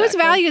 So whose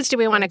values do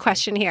we want to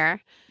question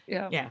here?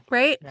 Yeah.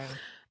 Right. Yeah.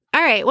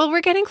 All right. Well,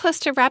 we're getting close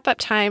to wrap up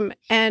time,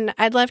 and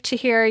I'd love to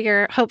hear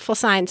your hopeful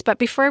signs. But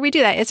before we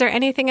do that, is there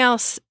anything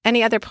else,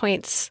 any other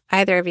points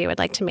either of you would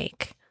like to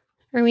make?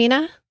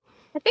 Rowena?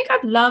 I think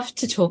I'd love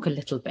to talk a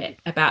little bit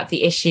about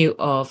the issue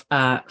of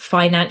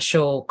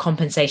financial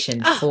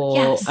compensation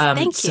for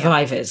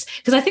survivors,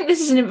 because I think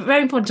this is a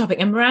very important topic.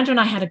 And Miranda and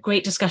I had a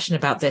great discussion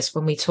about this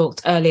when we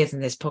talked earlier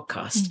in this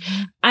podcast.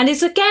 Mm-hmm. And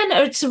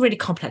it's a really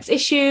complex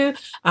issue.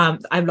 I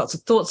have lots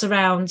of thoughts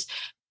around,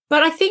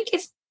 but I think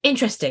it's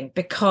interesting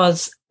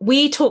because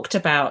we talked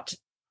about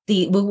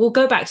we'll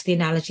go back to the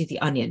analogy of the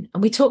onion,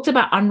 and we talked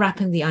about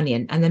unwrapping the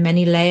onion and the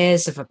many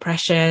layers of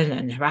oppression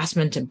and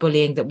harassment and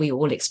bullying that we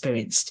all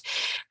experienced.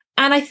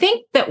 And I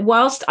think that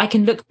whilst I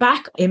can look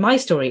back in my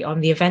story on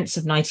the events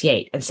of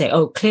 98 and say,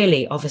 oh,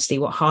 clearly, obviously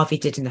what Harvey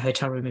did in the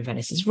hotel room in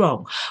Venice is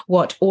wrong.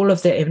 What all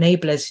of the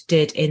enablers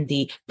did in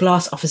the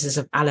glass offices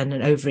of Allen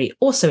and Overy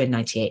also in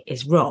 98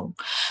 is wrong.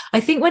 I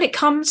think when it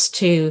comes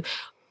to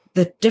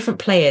the different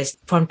players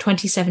from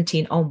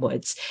 2017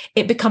 onwards,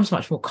 it becomes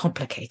much more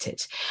complicated.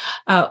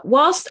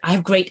 Whilst I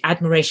have great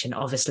admiration,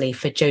 obviously,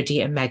 for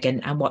Jodie and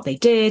Meghan and what they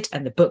did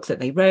and the book that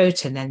they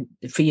wrote, and then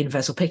for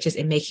Universal Pictures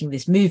in making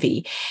this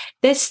movie,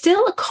 there's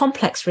still a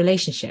complex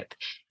relationship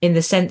in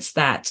the sense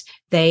that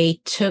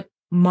they took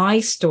my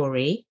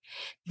story.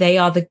 They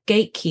are the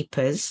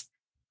gatekeepers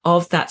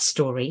of that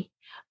story.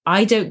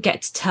 I don't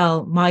get to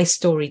tell my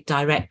story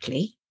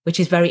directly, which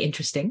is very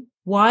interesting.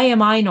 Why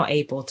am I not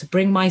able to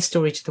bring my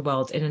story to the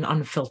world in an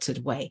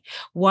unfiltered way?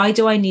 Why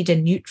do I need a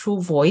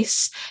neutral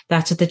voice,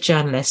 that of the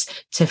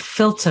journalist, to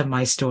filter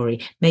my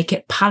story, make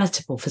it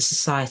palatable for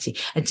society,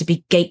 and to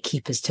be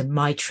gatekeepers to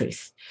my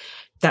truth?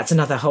 That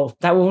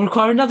will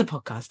require another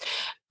podcast.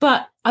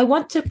 But I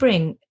want to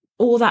bring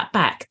all that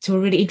back to a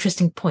really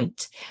interesting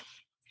point.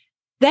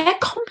 They're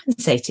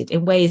compensated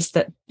in ways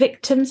that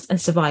victims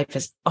and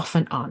survivors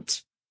often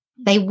aren't.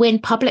 They win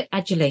public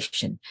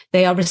adulation.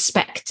 They are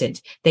respected.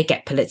 They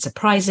get Pulitzer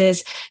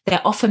Prizes.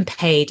 They're often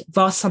paid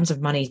vast sums of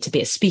money to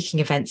be at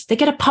speaking events. They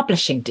get a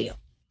publishing deal.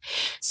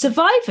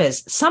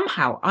 Survivors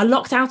somehow are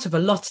locked out of a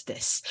lot of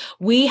this.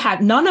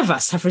 None of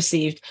us have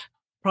received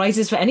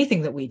prizes for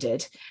anything that we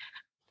did.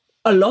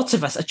 A lot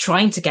of us are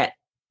trying to get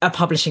a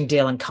publishing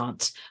deal and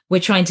can't. We're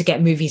trying to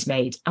get movies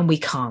made and we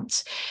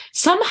can't.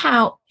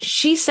 Somehow,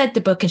 she said the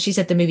book and she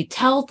said the movie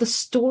tell the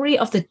story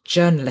of the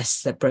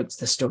journalists that broke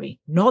the story,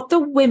 not the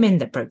women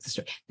that broke the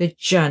story, the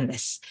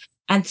journalists.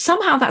 And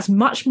somehow that's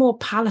much more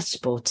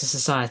palatable to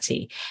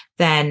society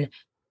than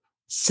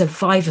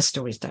survivor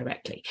stories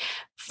directly.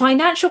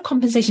 Financial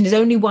compensation is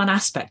only one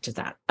aspect of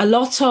that. A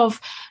lot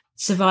of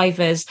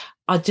survivors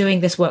are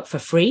doing this work for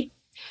free.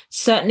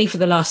 Certainly for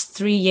the last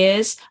 3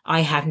 years,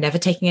 I have never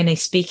taken any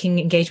speaking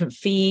engagement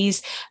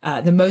fees.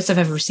 The most I've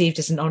ever received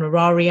is an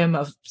honorarium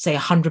of, say,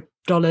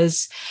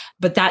 $100,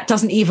 but that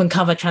doesn't even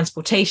cover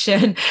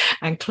transportation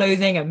and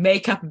clothing and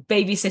makeup and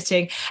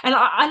babysitting. And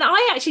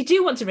I actually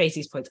do want to raise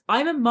these points.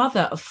 I'm a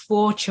mother of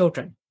 4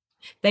 children.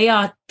 They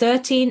are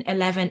 13,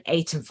 11,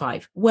 8, and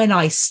 5. When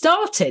I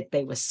started,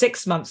 they were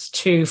 6 months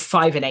to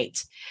 5 and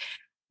 8.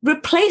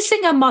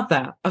 Replacing a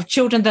mother of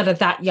children that are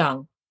that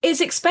young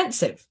is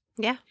expensive.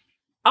 Yeah.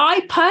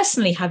 I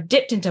personally have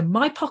dipped into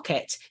my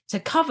pocket to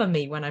cover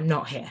me when I'm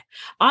not here.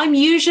 I'm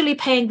usually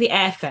paying the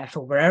airfare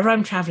for wherever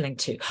I'm traveling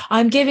to.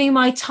 I'm giving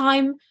my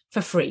time for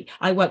free.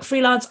 I work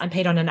freelance. I'm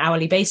paid on an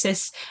hourly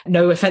basis.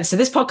 No offense to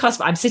this podcast,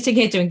 but I'm sitting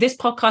here doing this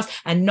podcast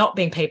and not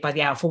being paid by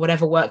the hour for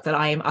whatever work that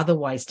I am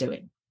otherwise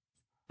doing.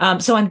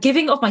 So I'm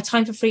giving of my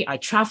time for free. I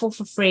travel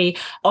for free.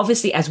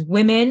 Obviously, as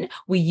women,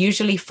 we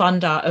usually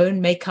fund our own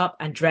makeup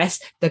and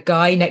dress. The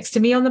guy next to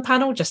me on the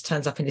panel just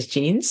turns up in his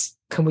jeans.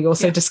 Can we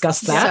also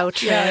discuss that? So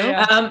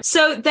true.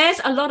 So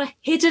there's a lot of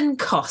hidden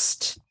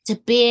cost to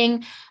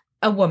being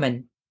a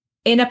woman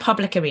in a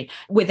public arena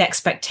with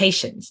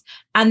expectations.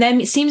 And then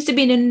it seems to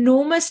be an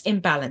enormous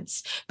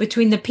imbalance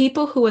between the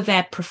people who are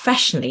there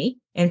professionally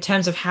in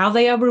terms of how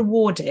they are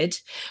rewarded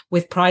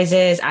with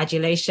prizes,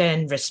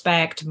 adulation,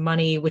 respect,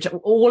 money, which are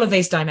all of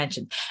these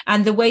dimensions.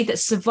 And the way that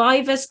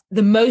survivors,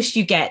 the most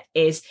you get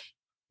is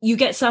you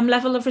get some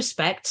level of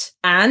respect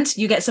and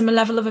you get some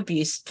level of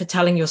abuse for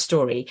telling your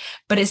story,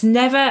 but it's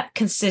never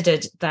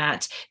considered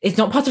that it's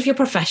not part of your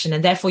profession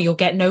and therefore you'll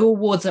get no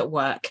awards at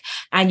work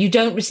and you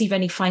don't receive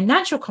any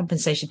financial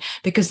compensation,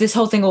 because this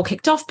whole thing all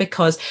kicked off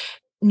because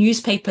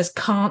newspapers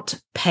can't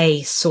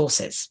pay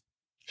sources.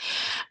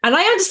 And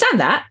I understand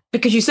that,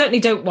 because you certainly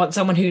don't want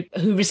someone who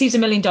receives $1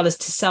 million to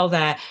sell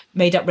their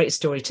made-up rape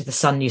story to the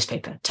Sun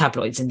newspaper,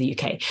 tabloids in the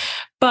UK.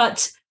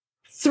 But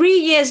 3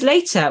 years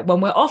later,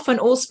 when we're often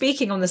all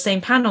speaking on the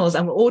same panels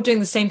and we're all doing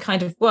the same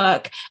kind of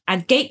work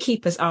and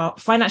gatekeepers are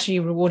financially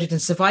rewarded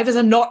and survivors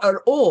are not at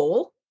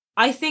all,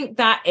 I think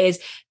that is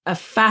a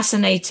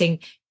fascinating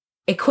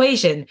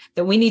equation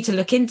that we need to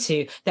look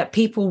into that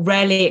people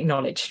rarely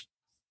acknowledge.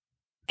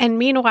 And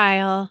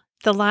meanwhile,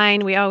 the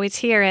line we always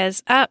hear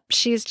is,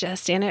 she's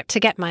just in it to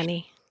get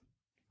money.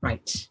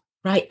 Right.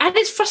 Right. And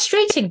it's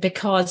frustrating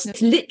because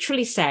it's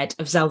literally said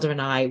of Zelda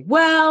and I,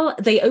 well,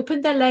 they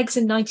opened their legs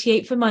in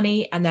 98 for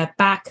money and they're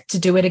back to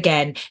do it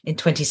again in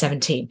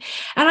 2017.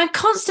 And I'm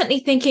constantly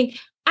thinking,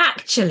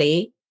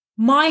 actually,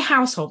 my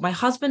household, my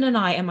husband and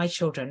I and my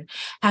children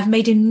have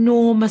made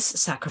enormous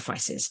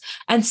sacrifices.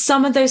 And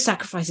some of those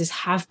sacrifices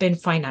have been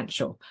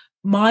financial.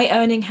 my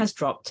earning has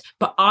dropped,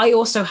 but I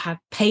also have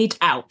paid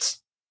out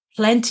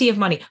plenty of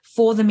money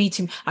for the Me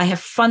Too. I have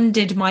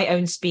funded my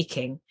own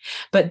speaking,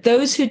 but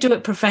those who do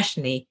it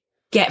professionally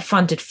get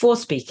funded for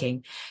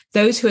speaking.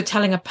 Those who are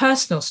telling a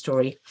personal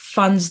story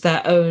funds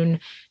their own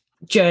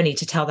journey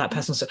to tell that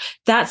personal story.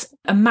 That's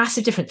a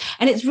massive difference.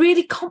 And it's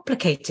really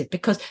complicated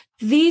because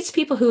these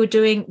people who are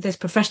doing this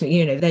professionally,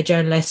 you know, they're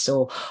journalists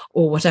or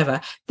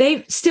whatever,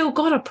 they've still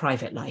got a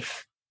private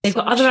life. They've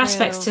got other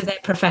aspects to their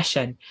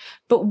profession.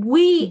 But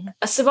we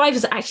as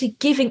survivors are actually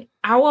giving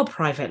our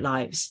private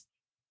lives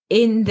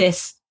in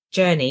this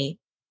journey,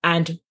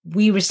 and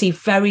we receive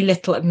very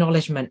little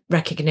acknowledgement,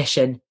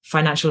 recognition,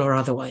 financial or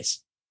otherwise.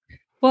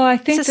 Well, I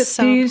think that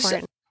so these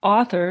important.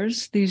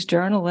 authors, these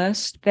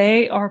journalists,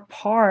 they are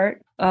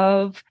part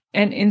of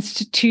an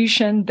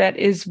institution that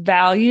is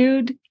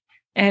valued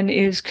and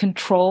is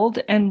controlled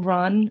and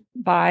run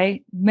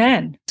by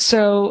men.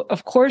 So,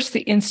 of course,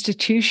 the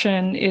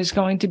institution is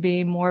going to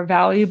be more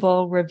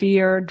valuable,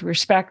 revered,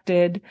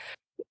 respected.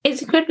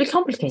 It's incredibly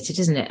complicated,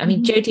 isn't it? I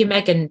mean, Jodie and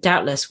Megan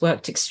doubtless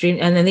worked extremely,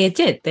 and then they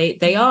did.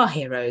 They are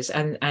heroes,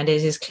 and it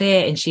is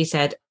clear. And she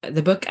said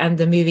the book and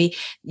the movie,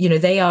 you know,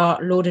 they are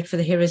lauded for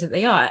the heroes that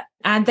they are,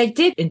 and they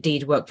did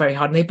indeed work very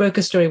hard. And they broke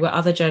a story where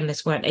other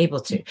journalists weren't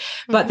able to,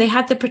 but they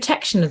had the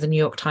protection of the New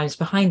York Times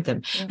behind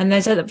them. And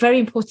there's a very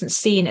important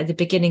scene at the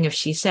beginning of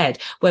She Said,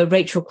 where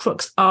Rachel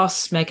Crooks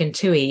asks Megan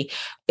Twohey,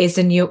 "Is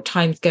the New York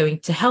Times going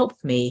to help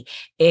me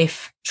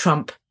if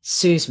Trump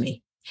sues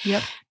me?"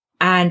 Yep.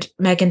 And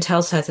Megan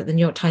tells her that the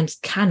New York Times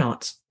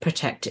cannot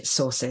protect its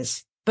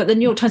sources, but the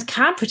New York Times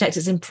can protect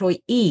its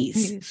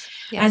employees. Yes.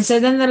 And so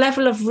then the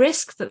level of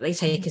risk that they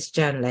take as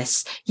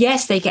journalists,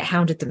 yes, they get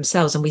hounded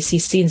themselves. And we see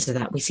scenes of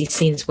that. We see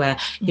scenes where,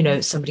 you know,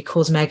 somebody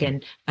calls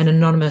Megan, an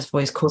anonymous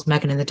voice calls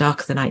Megan in the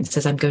dark of the night and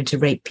says, "I'm going to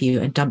rape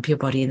you and dump your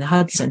body in the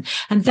Hudson."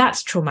 And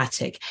that's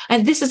traumatic.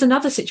 And this is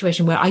another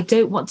situation where I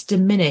don't want to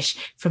diminish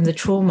from the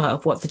trauma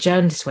of what the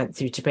journalists went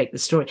through to break the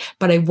story,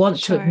 but I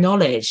want to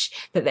acknowledge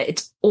that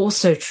it's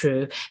also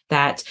true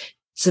that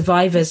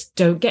survivors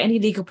don't get any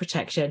legal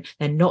protection.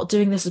 They're not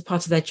doing this as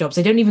part of their jobs.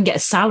 They don't even get a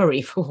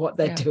salary for what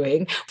they're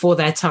doing for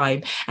their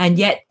time. And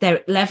yet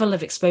their level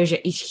of exposure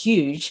is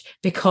huge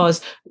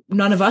because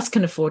none of us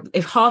can afford.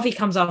 If Harvey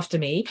comes after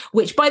me,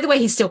 which by the way,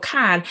 he still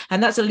can,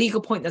 and that's a legal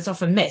point that's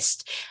often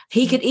missed,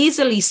 he could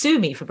easily sue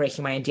me for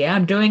breaking my NDA.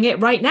 I'm doing it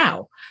right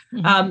now.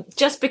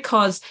 Just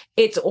because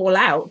it's all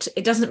out,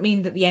 it doesn't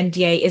mean that the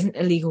NDA isn't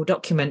a legal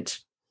document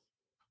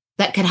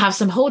that can have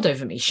some hold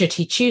over me should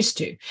he choose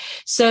to.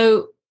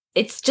 So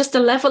it's just a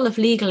level of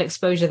legal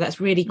exposure that's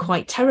really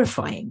quite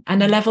terrifying,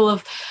 and a level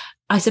of,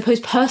 I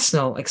suppose,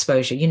 personal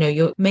exposure. You know,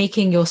 you're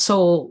making your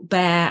soul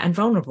bare and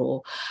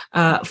vulnerable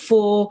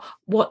for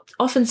what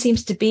often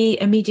seems to be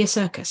a media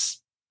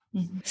circus.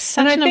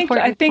 Such an important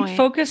point. I think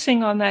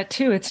focusing on that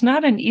too, it's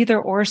not an either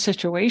or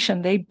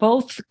situation. They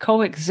both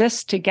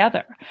coexist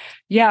together.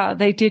 Yeah,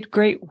 they did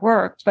great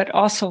work, but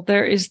also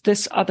there is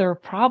this other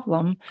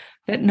problem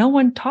that no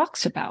one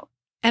talks about.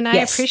 And I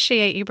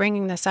appreciate you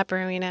bringing this up,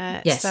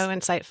 Rowena, so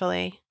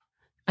insightfully.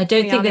 I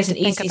don't think there's an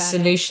easy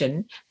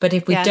solution, but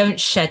if we don't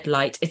shed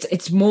light,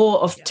 it's more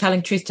of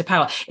telling truth to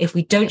power. If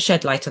we don't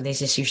shed light on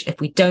these issues, if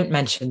we don't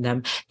mention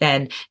them,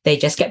 then they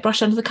just get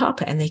brushed under the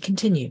carpet and they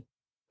continue.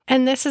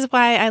 And this is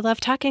why I love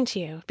talking to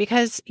you,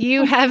 because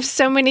you have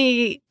so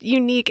many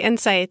unique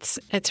insights.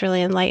 It's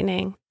really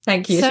enlightening.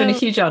 Thank you. It's been a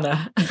huge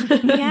honor.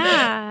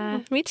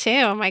 Yeah, me too.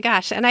 Oh my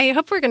gosh. And I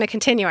hope we're going to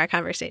continue our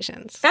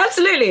conversations.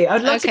 Absolutely.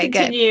 I'd love to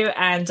continue. Good.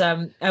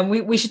 And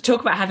we should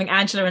talk about having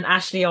Angela and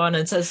Ashley on,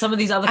 and so some of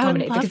these other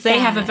commentators, because they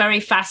have a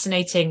very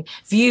fascinating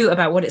view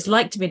about what it's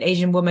like to be an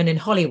Asian woman in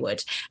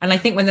Hollywood. And I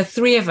think when the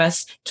three of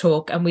us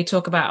talk, and we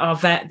talk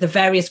about the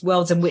various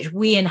worlds in which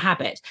we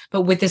inhabit,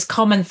 but with this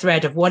common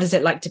thread of what is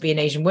it like to be an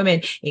Asian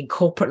woman in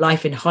corporate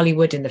life, in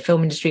Hollywood, in the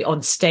film industry,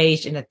 on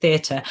stage, in a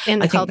theater. In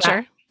the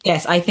culture.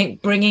 Yes, I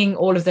think bringing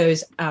all of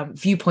those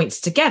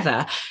viewpoints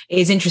together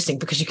is interesting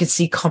because you can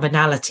see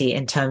commonality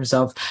in terms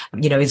of,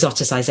 you know,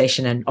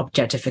 exoticization and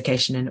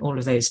objectification and all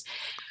of those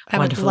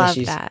wonderful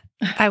issues. I would love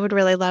that. I would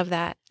really love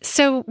that.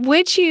 So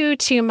would you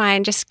two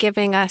mind just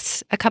giving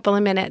us a couple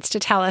of minutes to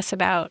tell us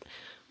about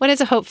what is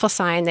a hopeful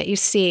sign that you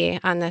see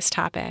on this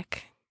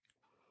topic?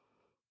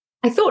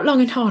 I thought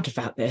long and hard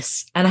about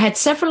this, and I had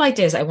several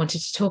ideas I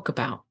wanted to talk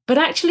about. But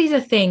actually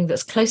the thing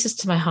that's closest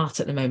to my heart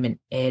at the moment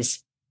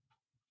is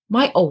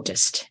my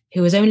oldest,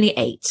 who was only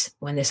 8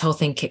 when this whole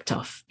thing kicked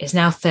off, is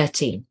now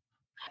 13.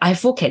 I have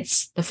 4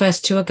 kids. The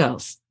first 2 are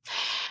girls.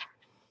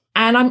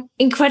 And I'm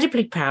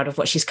incredibly proud of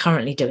what she's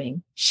currently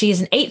doing. She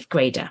is an 8th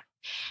grader,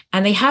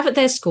 and they have at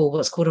their school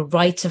what's called a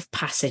rite of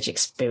passage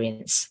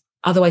experience,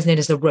 otherwise known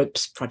as the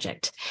Ropes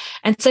Project.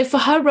 And so for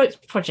her Ropes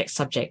Project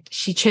subject,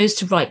 she chose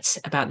to write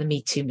about the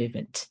Me Too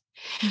movement.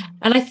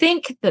 And I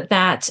think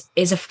that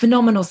is a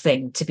phenomenal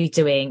thing to be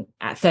doing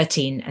at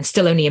 13 and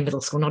still only in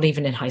middle school, not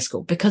even in high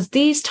school, because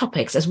these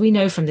topics, as we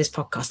know from this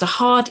podcast, are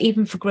hard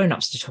even for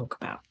grown-ups to talk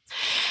about.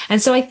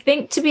 And so I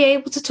think to be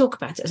able to talk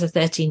about it as a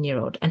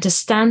 13-year-old and to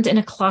stand in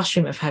a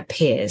classroom of her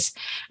peers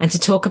and to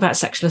talk about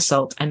sexual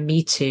assault and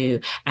Me Too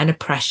and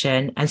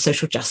oppression and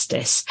social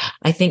justice,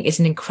 I think is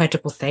an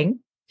incredible thing.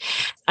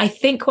 I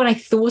think when I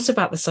thought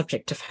about the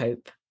subject of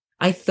hope,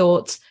 I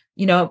thought,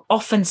 I'm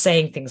often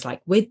saying things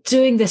like, we're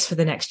doing this for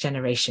the next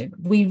generation.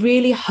 We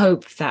really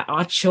hope that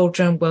our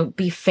children won't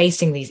be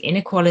facing these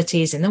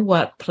inequalities in the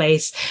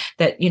workplace,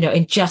 that,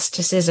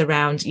 injustices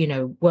around,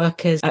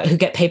 workers who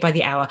get paid by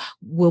the hour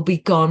will be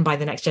gone by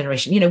the next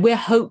generation. We're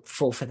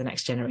hopeful for the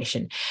next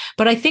generation.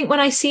 But I think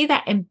when I see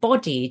that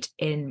embodied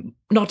in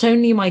not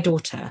only my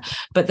daughter,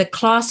 but the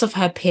class of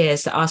her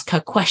peers that ask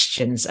her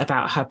questions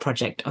about her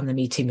project on the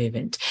Me Too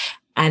movement,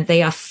 and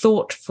they are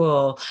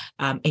thoughtful,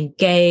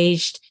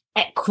 engaged,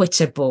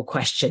 equitable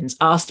questions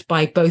asked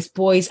by both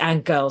boys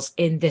and girls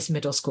in this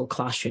middle school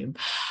classroom,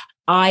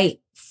 I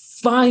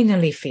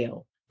finally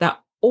feel that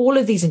all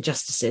of these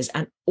injustices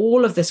and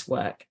all of this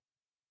work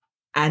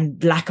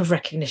and lack of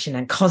recognition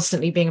and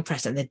constantly being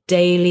oppressed and the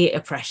daily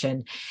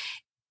oppression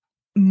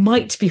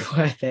might be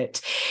worth it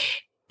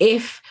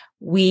if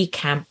we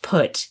can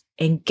put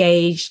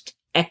engaged,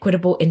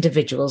 equitable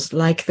individuals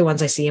like the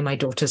ones I see in my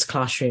daughter's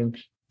classroom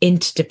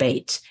into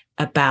debate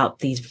about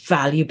these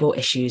valuable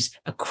issues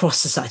across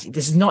society.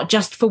 This is not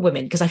just for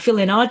women, because I feel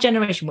in our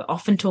generation, we're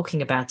often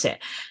talking about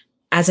it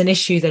as an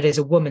issue that is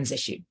a woman's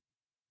issue.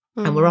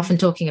 And we're often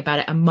talking about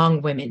it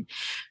among women.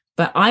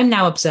 But I'm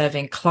now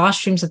observing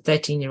classrooms of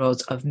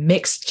 13-year-olds of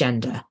mixed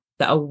gender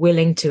that are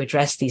willing to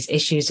address these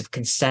issues of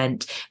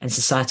consent and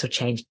societal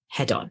change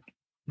head on.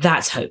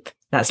 That's hope.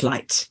 That's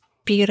light.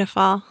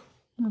 Beautiful.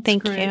 That's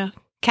Thank great. you.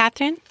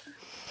 Catherine?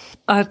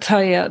 I'll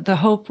tell you, the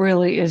hope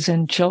really is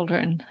in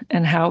children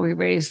and how we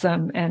raise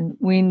them. And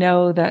we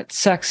know that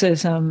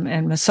sexism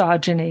and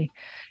misogyny,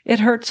 it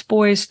hurts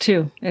boys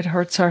too. It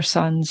hurts our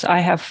sons. I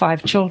have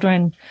 5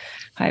 children.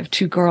 I have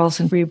 2 girls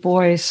and 3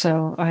 boys,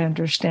 so I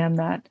understand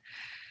that.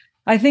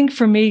 I think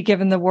for me,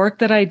 given the work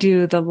that I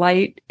do, the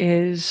light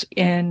is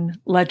in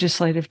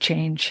legislative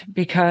change,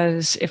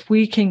 because if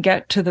we can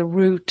get to the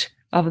root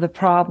of the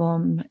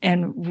problem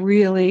and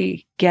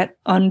really get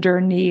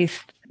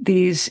underneath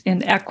these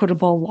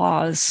inequitable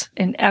laws,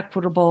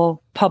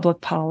 inequitable public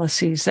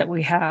policies that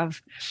we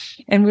have,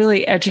 and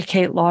really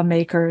educate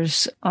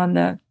lawmakers on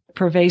the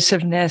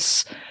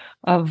pervasiveness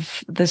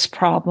of this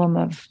problem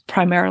of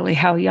primarily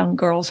how young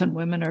girls and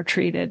women are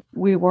treated.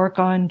 We work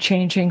on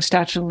changing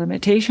statute of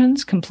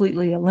limitations,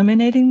 completely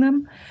eliminating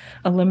them,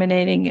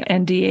 eliminating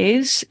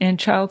NDAs in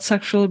child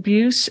sexual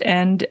abuse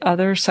and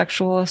other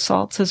sexual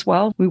assaults as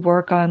well. We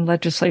work on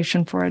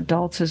legislation for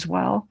adults as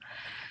well.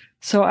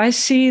 So I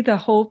see the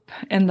hope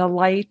and the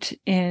light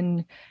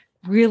in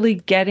really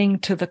getting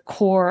to the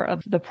core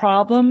of the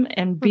problem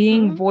and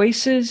being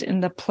voices in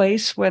the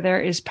place where there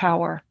is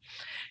power.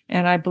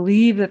 And I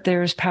believe that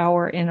there is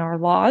power in our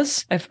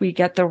laws if we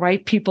get the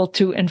right people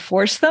to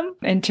enforce them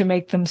and to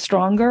make them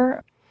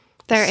stronger.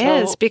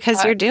 There is,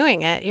 because you're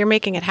doing it. You're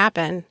making it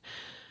happen.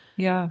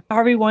 Yeah.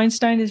 Harvey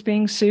Weinstein is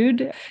being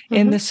sued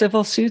in the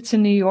civil suits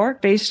in New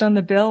York based on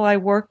the bill I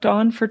worked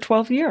on for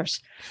 12 years.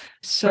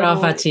 So,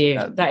 bravo to you.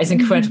 That is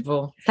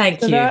incredible.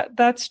 Thank you.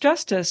 That's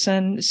justice.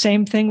 And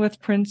same thing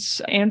with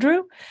Prince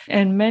Andrew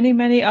and many,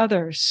 many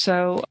others.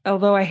 So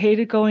although I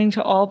hated going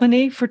to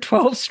Albany for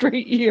 12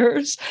 straight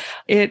years,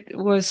 it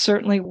was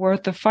certainly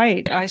worth the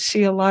fight. I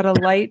see a lot of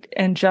light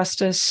and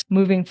justice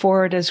moving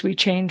forward as we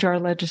change our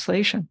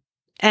legislation.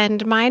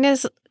 And mine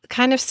is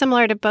kind of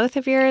similar to both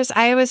of yours.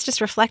 I was just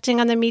reflecting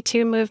on the Me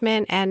Too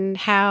movement and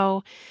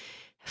how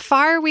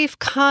far we've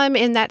come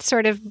in that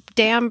sort of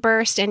dam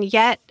burst, and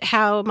yet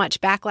how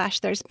much backlash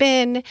there's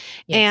been,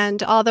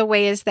 and all the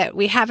ways that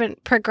we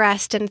haven't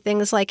progressed, and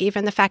things like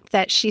even the fact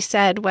that She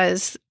Said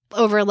was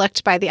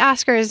overlooked by the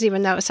Oscars,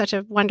 even though it was such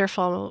a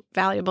wonderful,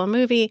 valuable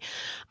movie.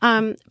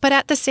 But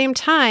at the same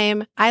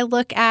time, I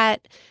look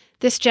at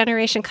this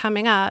generation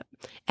coming up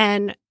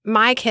and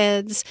my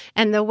kids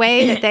and the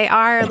way that they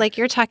are, like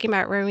you're talking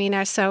about,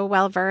 Rowena, so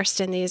well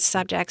versed in these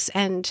subjects.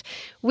 And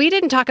we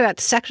didn't talk about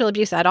sexual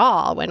abuse at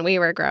all when we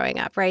were growing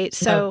up, right?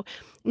 So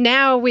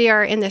now we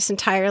are in this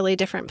entirely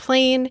different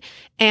plane,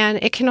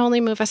 and it can only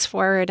move us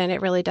forward. And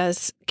it really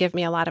does give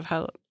me a lot of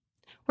hope.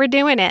 We're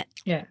doing it.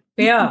 Yeah,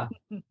 we are.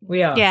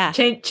 We are. Yeah.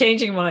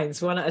 Changing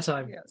minds one at a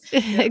time.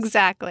 Yes.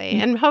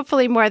 Exactly. And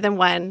hopefully more than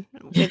one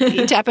with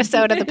each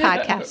episode of the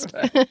podcast.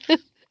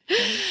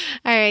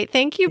 All right.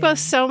 Thank you both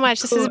so much.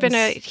 This has been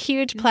a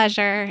huge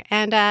pleasure.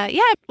 And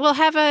we'll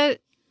have a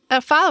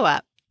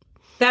follow-up.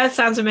 That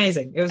sounds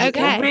amazing. It was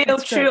a real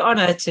true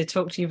honor to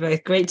talk to you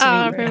both. Great to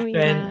meet you,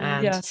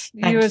 Catherine. Yes,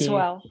 you as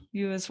well.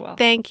 You as well.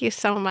 Thank you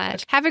so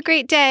much. Have a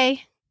great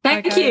day.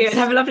 Thank you. And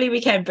have a lovely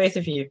weekend, both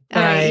of you.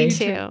 All right, you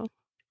too.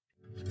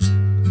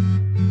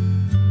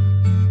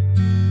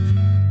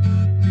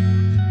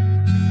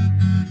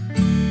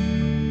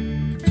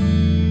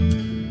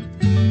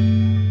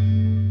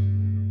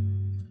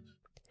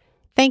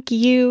 Thank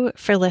you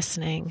for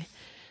listening.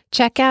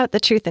 Check out the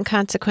Truth and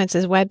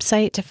Consequences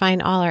website to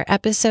find all our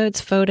episodes,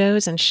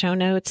 photos, and show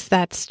notes.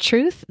 That's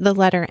truth, the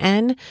letter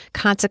N,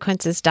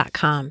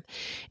 consequences.com.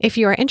 If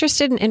you are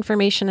interested in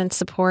information and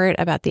support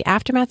about the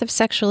aftermath of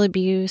sexual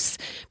abuse,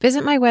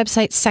 visit my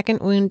website,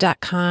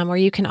 secondwound.com, where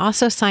you can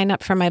also sign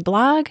up for my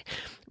blog,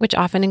 which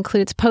often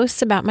includes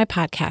posts about my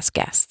podcast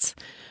guests.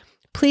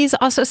 Please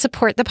also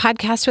support the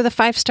podcast with a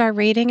 5-star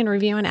rating and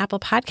review on Apple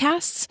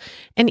Podcasts.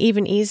 And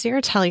even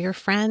easier, tell your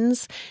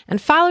friends.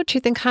 And follow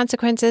Truth and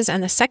Consequences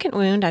and The Second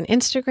Wound on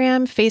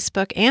Instagram,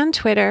 Facebook, and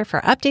Twitter for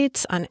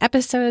updates on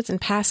episodes and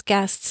past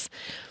guests.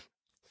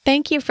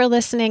 Thank you for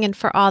listening and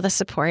for all the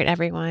support,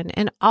 everyone.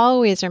 And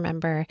always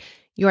remember,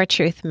 your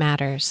truth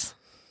matters.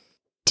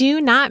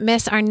 Do not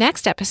miss our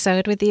next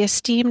episode with the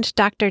esteemed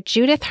Dr.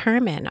 Judith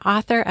Herman,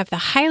 author of the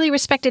highly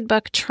respected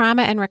book,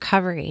 Trauma and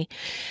Recovery.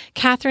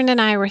 Catherine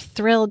and I were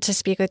thrilled to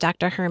speak with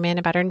Dr. Herman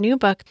about her new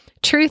book,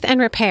 Truth and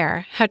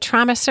Repair, How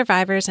Trauma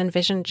Survivors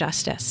Envision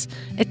Justice.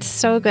 It's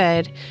so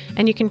good,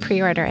 and you can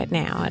pre-order it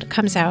now. It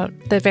comes out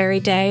the very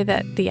day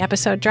that the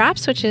episode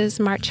drops, which is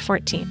March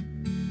 14th.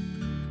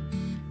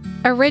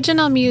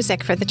 Original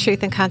music for the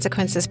Truth and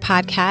Consequences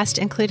podcast,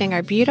 including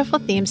our beautiful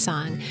theme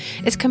song,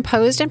 is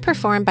composed and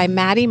performed by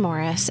Maddie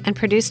Morris and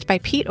produced by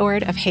Pete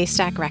Ord of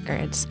Haystack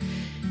Records.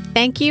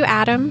 Thank you,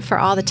 Adam, for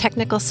all the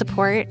technical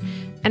support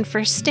and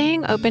for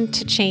staying open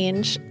to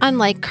change,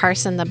 unlike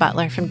Carson the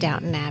butler from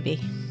Downton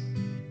Abbey.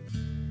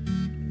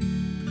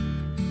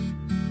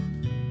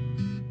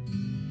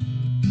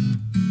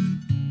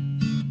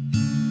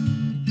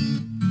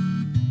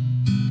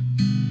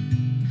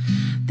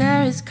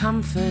 There is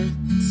comfort,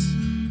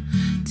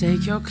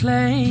 take your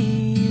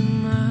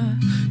claim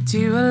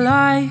to a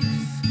life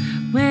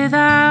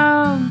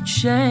without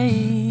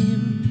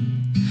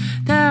shame.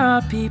 There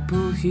are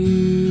people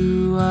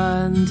who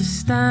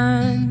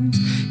understand,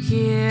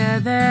 here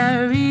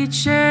they're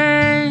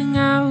reaching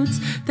out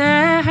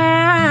their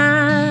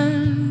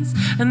hands,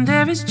 and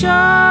there is joy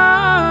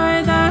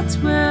that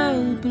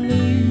will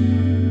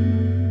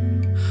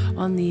bloom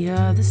on the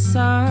other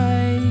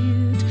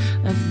side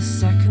of the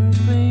second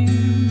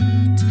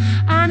wound.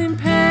 And in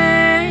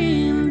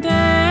pain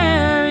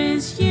there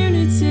is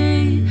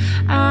unity,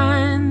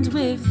 and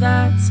with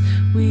that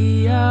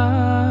we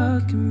are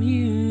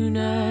community.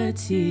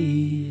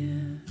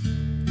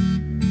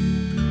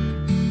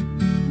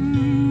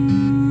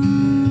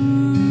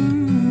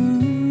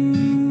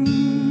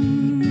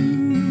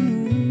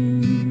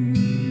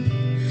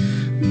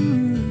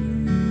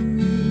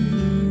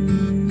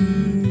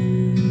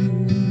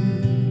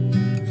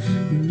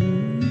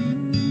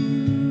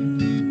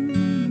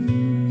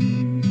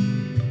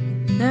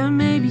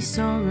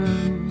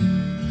 Sorrow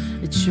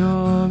at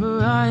your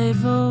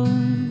arrival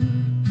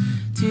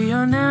to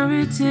your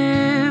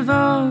narrative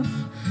of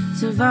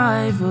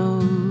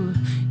survival.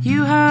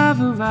 You have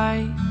a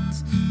right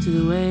to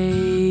the way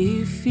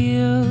you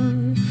feel.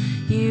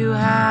 You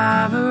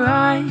have a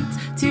right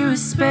to a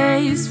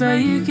space where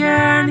you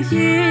can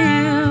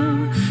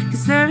heal,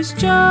 'cause there is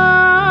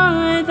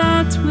joy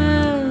that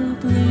will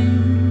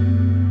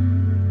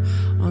bloom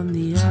on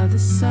the other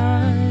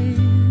side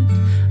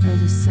of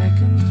the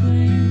second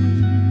wind.